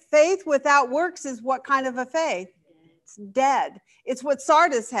faith without works is what kind of a faith? It's dead. It's what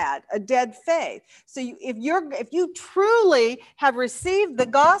Sardis had, a dead faith. So if you truly have received the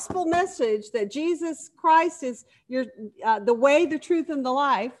gospel message that Jesus Christ is the way, the truth, and the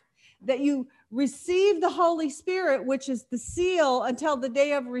life, that you receive the Holy Spirit, which is the seal until the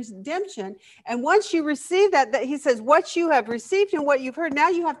day of redemption. And once you receive that he says, what you have received and what you've heard, now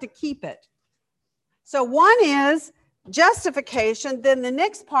you have to keep it. So one is justification. Then the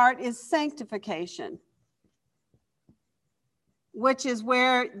next part is sanctification, which is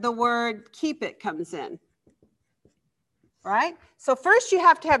where the word keep it comes in. Right? So first you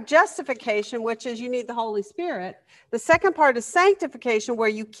have to have justification, which is you need the Holy Spirit. The second part is sanctification, where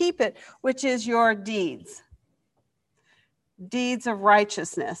you keep it, which is your deeds. Deeds of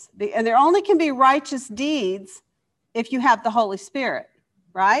righteousness. And there only can be righteous deeds if you have the Holy Spirit,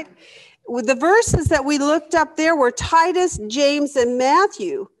 right? With the verses that we looked up there were Titus, James, and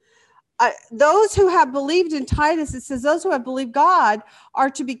Matthew. Those who have believed in Titus, it says those who have believed God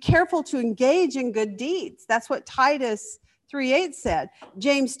are to be careful to engage in good deeds. That's what Titus 3:8 said.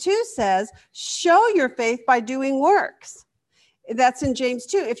 James 2 says, show your faith by doing works. That's in James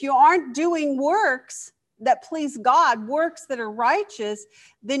 2. If you aren't doing works that please God, works that are righteous,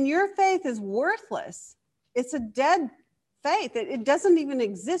 then your faith is worthless. It's a dead faith. It doesn't even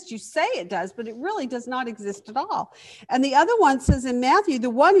exist. You say it does, but it really does not exist at all. And the other one says in Matthew, the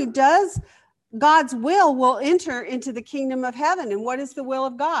one who does God's will enter into the kingdom of heaven. And what is the will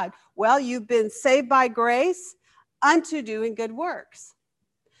of God? Well, you've been saved by grace unto doing good works.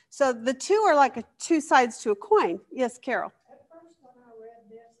 So the two are like two sides to a coin. Yes, Carol. At first, when I read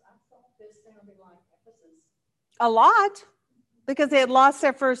this, I thought this sounded like Ephesus. A lot, because they had lost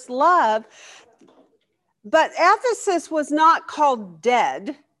their first love. But Ephesus was not called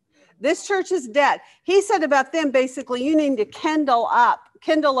dead. This church is dead. He said about them, basically, you need to kindle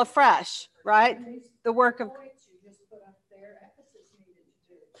afresh, right? The work of. You just put up there, Ephesus needed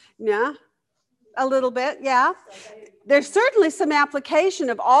to do. Yeah, a little bit, yeah. There's certainly some application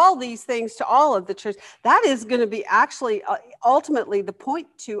of all these things to all of the church. That is going to be actually ultimately the point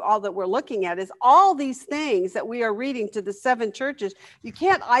to all that we're looking at is all these things that we are reading to the 7 churches. You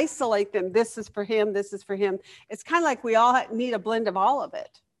can't isolate them. This is for him. This is for him. It's kind of like we all need a blend of all of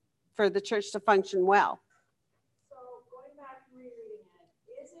it for the church to function well. So going back and rereading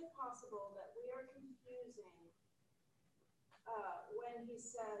it, is it possible that we are confusing when he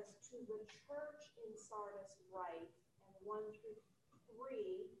says to the church in Sardis write, and 1 through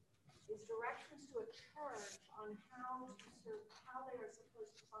 3 is directions to a church on how to serve, how they are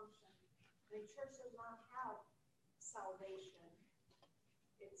supposed to function. The church does not have salvation.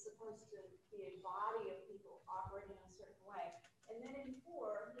 It's supposed to be a body of people operating in a certain way. And then in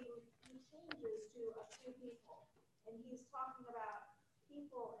 4, he changes to a few people, and he's talking about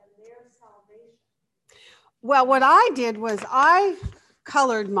people and their salvation. Well, what I did was I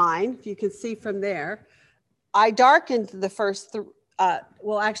colored mine, if you can see from there. I darkened the first,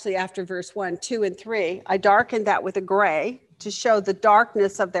 actually after verse 1, 2, and 3, I darkened that with a gray to show the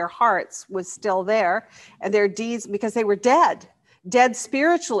darkness of their hearts was still there and their deeds, because they were dead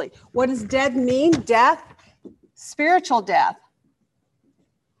spiritually. What does dead mean? Death, spiritual death.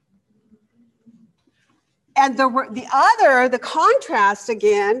 And the contrast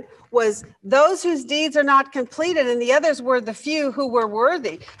again was those whose deeds are not completed, and the others were the few who were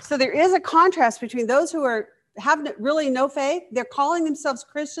worthy. So there is a contrast between those who have really no faith. They're calling themselves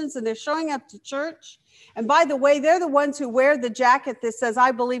Christians and they're showing up to church. And by the way, they're the ones who wear the jacket that says,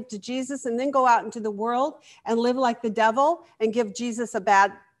 I believe to Jesus, and then go out into the world and live like the devil and give Jesus a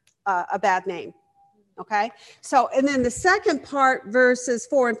bad name. Okay, so, and then the second part, verses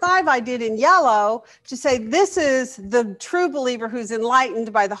 4 and 5, I did in yellow to say this is the true believer who's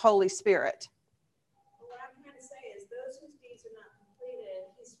enlightened by the Holy Spirit. What I'm trying to say is those whose deeds are not completed,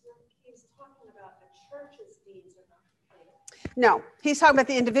 he's talking about the church's deeds are not completed. No, he's talking about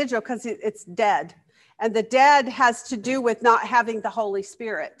the individual because it's dead. And the dead has to do with not having the Holy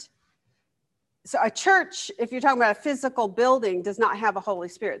Spirit. So a church, if you're talking about a physical building, does not have a Holy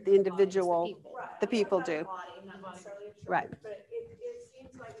Spirit. The individual, the people do. Right. But it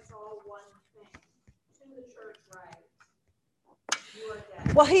seems like it's all one thing. To the church, right? You are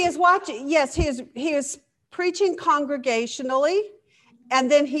dead. Well, he is watching. Yes, he is preaching congregationally, and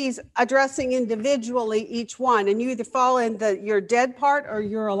then he's addressing individually each one. And you either fall in your dead part or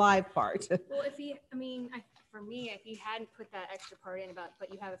your alive part. Well, for me, if you hadn't put that extra part in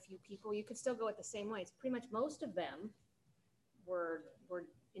but you have a few people, you could still go it the same way. It's pretty much most of them were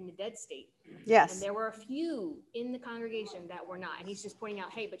in the dead state. Yes. And there were a few in the congregation that were not. And he's just pointing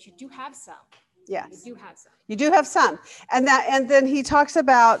out, hey, but you do have some. Yes. You do have some. You do have some. And then he talks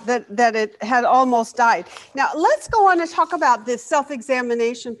about that it had almost died. Now, let's go on and talk about this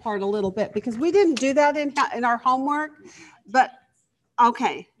self-examination part a little bit, because we didn't do that in our homework. But,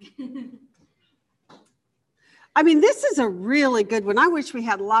 okay. I mean, this is a really good one. I wish we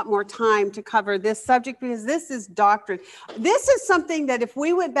had a lot more time to cover this subject because this is doctrine. This is something that if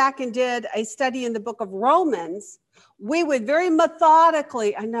we went back and did a study in the book of Romans, we would very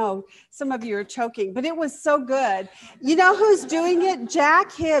methodically, I know some of you are choking, but it was so good. You know who's doing it?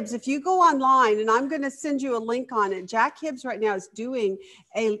 Jack Hibbs. If you go online, and I'm going to send you a link on it, Jack Hibbs right now is doing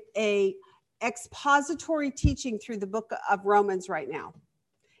a expository teaching through the book of Romans right now.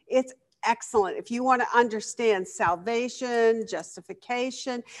 It's excellent. If you want to understand salvation,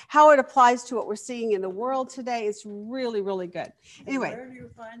 justification, how it applies to what we're seeing in the world today, it's really, really good. Anyway, Where do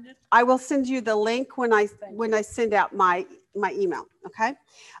you find it? I will send you the link when I send out my email.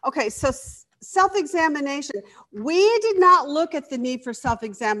 Okay. So self-examination. We did not look at the need for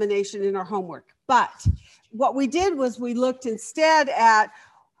self-examination in our homework, but what we did was we looked instead at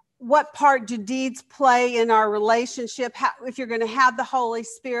what part do deeds play in our relationship? How, if you're going to have the Holy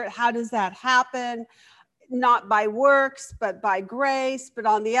Spirit, how does that happen? Not by works, but by grace. But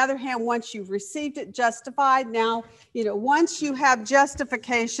on the other hand, once you've received it, justified, now, once you have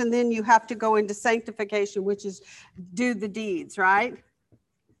justification, then you have to go into sanctification, which is do the deeds, right?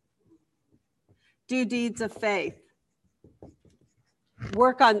 Do deeds of faith.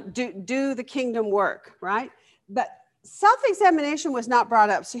 Work on, do the kingdom work, right? But self-examination was not brought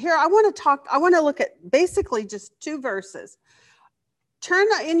up. So here I want to look at basically just 2 verses. Turn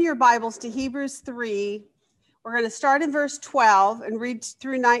in your Bibles to Hebrews 3. We're going to start in verse 12 and read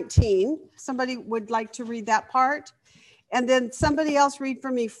through 19. Somebody would like to read that part? And then somebody else read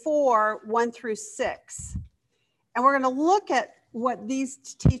for me 4, 1 through 6. And we're going to look at what these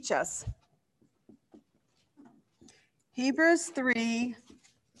teach us. Hebrews 3,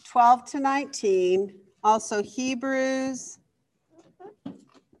 12 to 19. Also Hebrews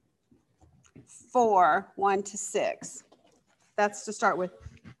 4, 1 to 6. That's to start with.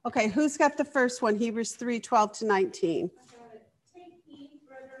 Okay, who's got the first one? Hebrews 3, 12 to 19. Take heed,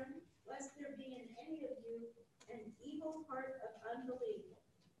 brethren, lest there be in any of you an evil heart of unbelief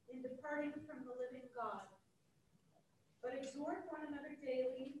in departing from the living God. But exhort one another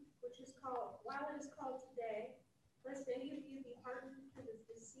daily, while it is called today, lest any of you be hardened to the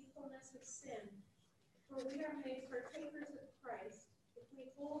deceitfulness of sin. For we are made partakers of Christ, if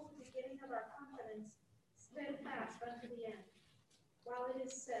we hold the beginning of our confidence steadfast unto the end. While it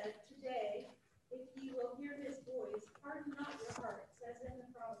is said, today, if ye will hear his voice, harden not your hearts, as in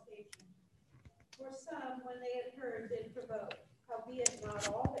the provocation. For some, when they had heard, did provoke, howbeit not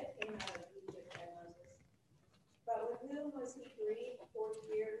all that came out of Egypt by Moses. But with whom was he grieved 40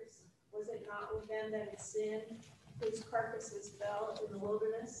 years? Was it not with them that had sinned, whose carcasses fell in the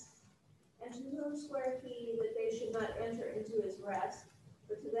wilderness? And to whom sware he that they should not enter into his rest,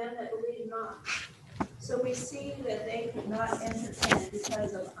 but to them that believe not? So we see that they could not enter in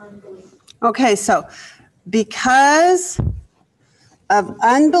because of unbelief. Okay, so because of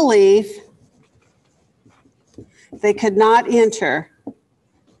unbelief, they could not enter.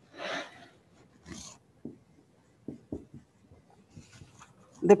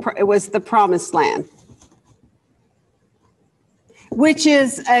 It was the promised land, which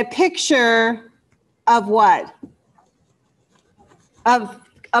is a picture of what? Of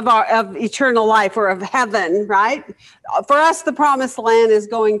eternal life, or of heaven, right? For us, the promised land is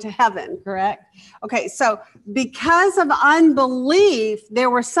going to heaven, correct? Okay, so because of unbelief, there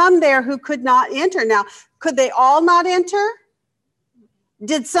were some there who could not enter. Now, could they all not enter?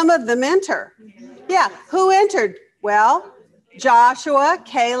 Did some of them enter? Yeah, who entered? Well, Joshua,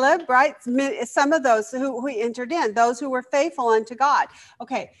 Caleb, right? Some of those who entered in, those who were faithful unto God.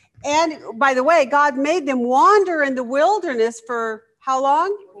 Okay, and by the way, God made them wander in the wilderness for how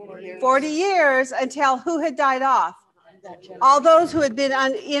long? 40 years, until who had died off? All those who had been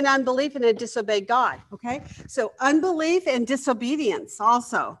in unbelief and had disobeyed God. Okay, so unbelief and disobedience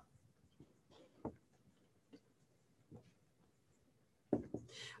also.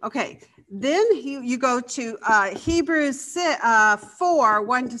 Okay, then you go to Hebrews 4,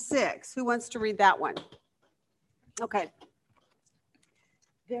 1 to 6. Who wants to read that one? Okay.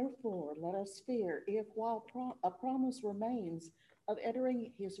 Therefore, let us fear if, while a promise remains of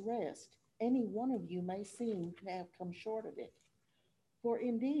entering his rest, any one of you may seem to have come short of it. For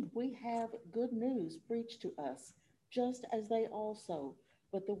indeed we have good news preached to us, just as they also,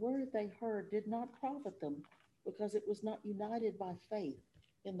 but the word they heard did not profit them, because it was not united by faith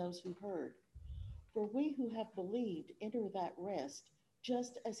in those who heard. For we who have believed enter that rest,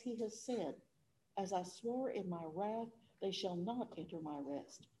 just as he has said, as I swore in my wrath, they shall not enter my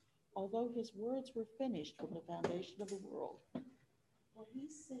rest, although his words were finished from the foundation of the world. For he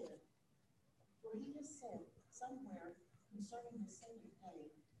has said somewhere concerning the Sabbath day,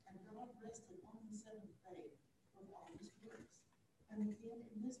 and God rested on the seventh day of all his works. And again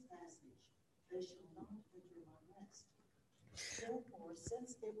in this passage, they shall not enter my rest. Therefore,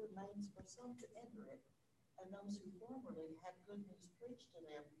 since it remains for some to enter it, and those who formerly had good news preached to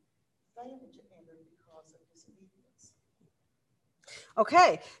them failed to enter because of disobedience.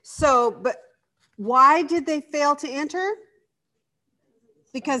 Okay, so, but why did they fail to enter?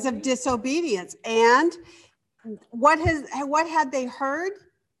 Because of disobedience. And what had they heard?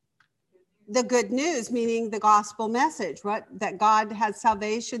 The good news, meaning the gospel message, what that God had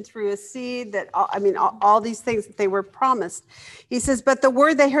salvation through a seed, that all these things that they were promised. He says, but the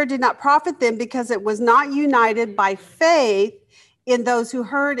word they heard did not profit them because it was not united by faith in those who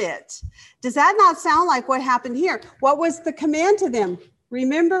heard it. Does that not sound like what happened here? What was the command to them?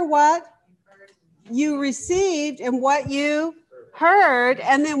 Remember what you received and what you heard,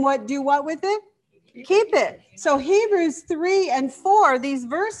 and then do what with it? Keep it. So Hebrews 3 and 4, these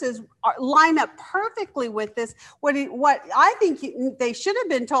verses line up perfectly with this. What I think they should have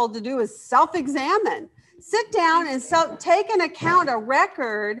been told to do is self-examine. Sit down and take an account, a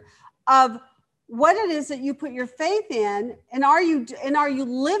record of what it is that you put your faith in, and are you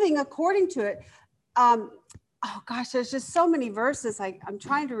living according to it? Oh gosh, there's just so many verses. I'm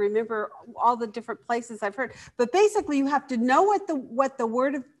trying to remember all the different places I've heard. But basically, you have to know what the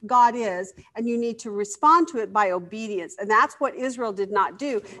word of God is, and you need to respond to it by obedience. And that's what Israel did not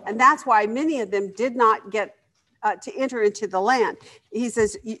do. And that's why many of them did not get to enter into the land. He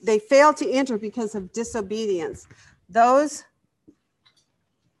says they failed to enter because of disobedience. Those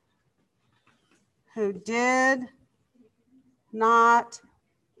who did not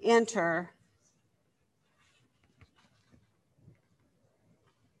enter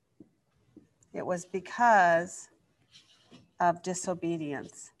it was because of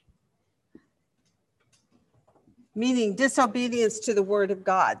disobedience, meaning disobedience to the word of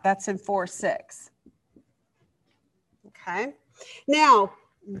God. That's in 4:6. Okay. Now,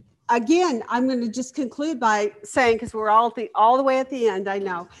 again, I'm going to just conclude by saying, because we're all the way at the end, I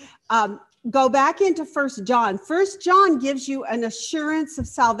know. Go back into 1 John. 1 John gives you an assurance of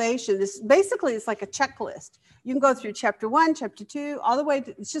salvation. This basically is like a checklist. You can go through chapter 1, chapter 2, all the way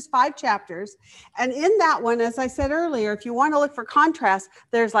to, it's just 5 chapters. And in that one, as I said earlier, if you want to look for contrast,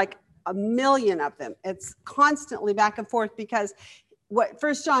 there's like a million of them. It's constantly back and forth, because what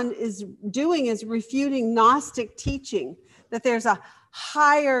 1 John is doing is refuting Gnostic teaching, that there's a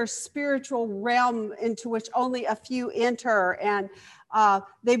higher spiritual realm into which only a few enter. And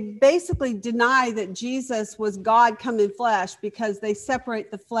they basically deny that Jesus was God come in flesh, because they separate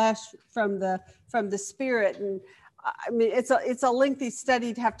the flesh from the spirit. And I mean, it's a lengthy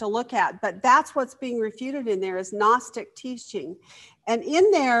study to have to look at, but that's what's being refuted in there is Gnostic teaching. And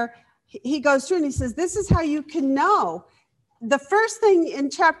in there, he goes through and he says, this is how you can know. The first thing in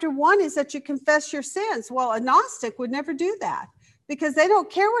chapter 1 is that you confess your sins. Well, a Gnostic would never do that, because they don't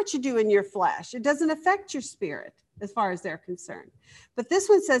care what you do in your flesh. It doesn't affect your spirit as far as they're concerned. But this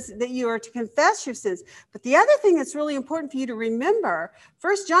one says that you are to confess your sins. But the other thing that's really important for you to remember,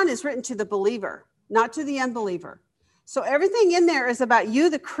 1 John is written to the believer, not to the unbeliever. So everything in there is about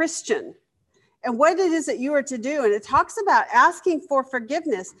you, the Christian, and what it is that you are to do. And it talks about asking for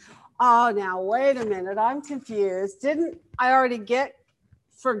forgiveness. Oh, now, wait a minute. I'm confused. Didn't I already get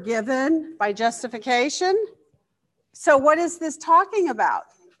forgiven by justification? So what is this talking about?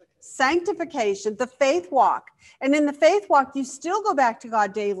 Sanctification, the faith walk. And in the faith walk, you still go back to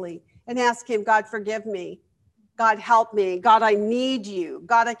God daily and ask him, God, forgive me. God, help me. God, I need you.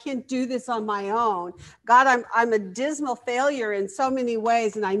 God, I can't do this on my own. God, I'm a dismal failure in so many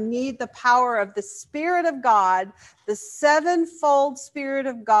ways, and I need the power of the Spirit of God. The sevenfold Spirit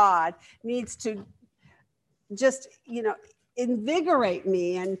of God needs to just, invigorate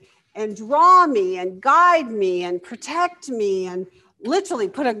me and draw me and guide me and protect me and literally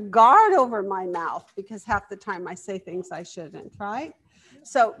put a guard over my mouth, because half the time I say things I shouldn't, right?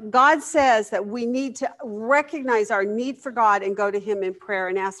 So God says that we need to recognize our need for God and go to him in prayer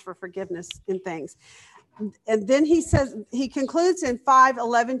and ask for forgiveness in things. And then he says, he concludes in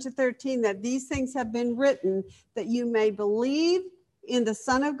 5:11-13 that these things have been written that you may believe in the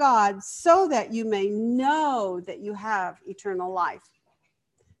Son of God, so that you may know that you have eternal life.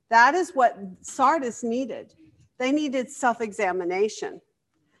 That is what Sardis needed. They needed self-examination.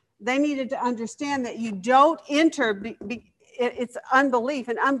 They needed to understand that you don't enter, it's unbelief,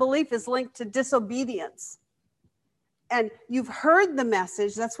 and unbelief is linked to disobedience. And you've heard the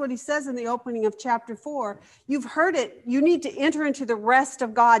message. That's what he says in the opening of chapter 4. You've heard it. You need to enter into the rest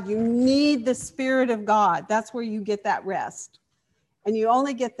of God. You need the Spirit of God. That's where you get that rest. And you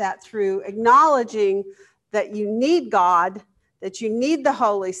only get that through acknowledging that you need God, that you need the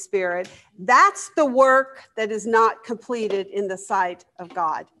Holy Spirit. That's the work that is not completed in the sight of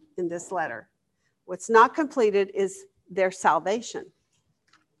God in this letter. What's not completed is their salvation.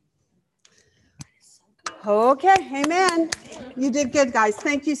 Okay, amen. You did good, guys.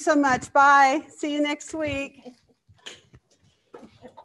 Thank you so much. Bye. See you next week.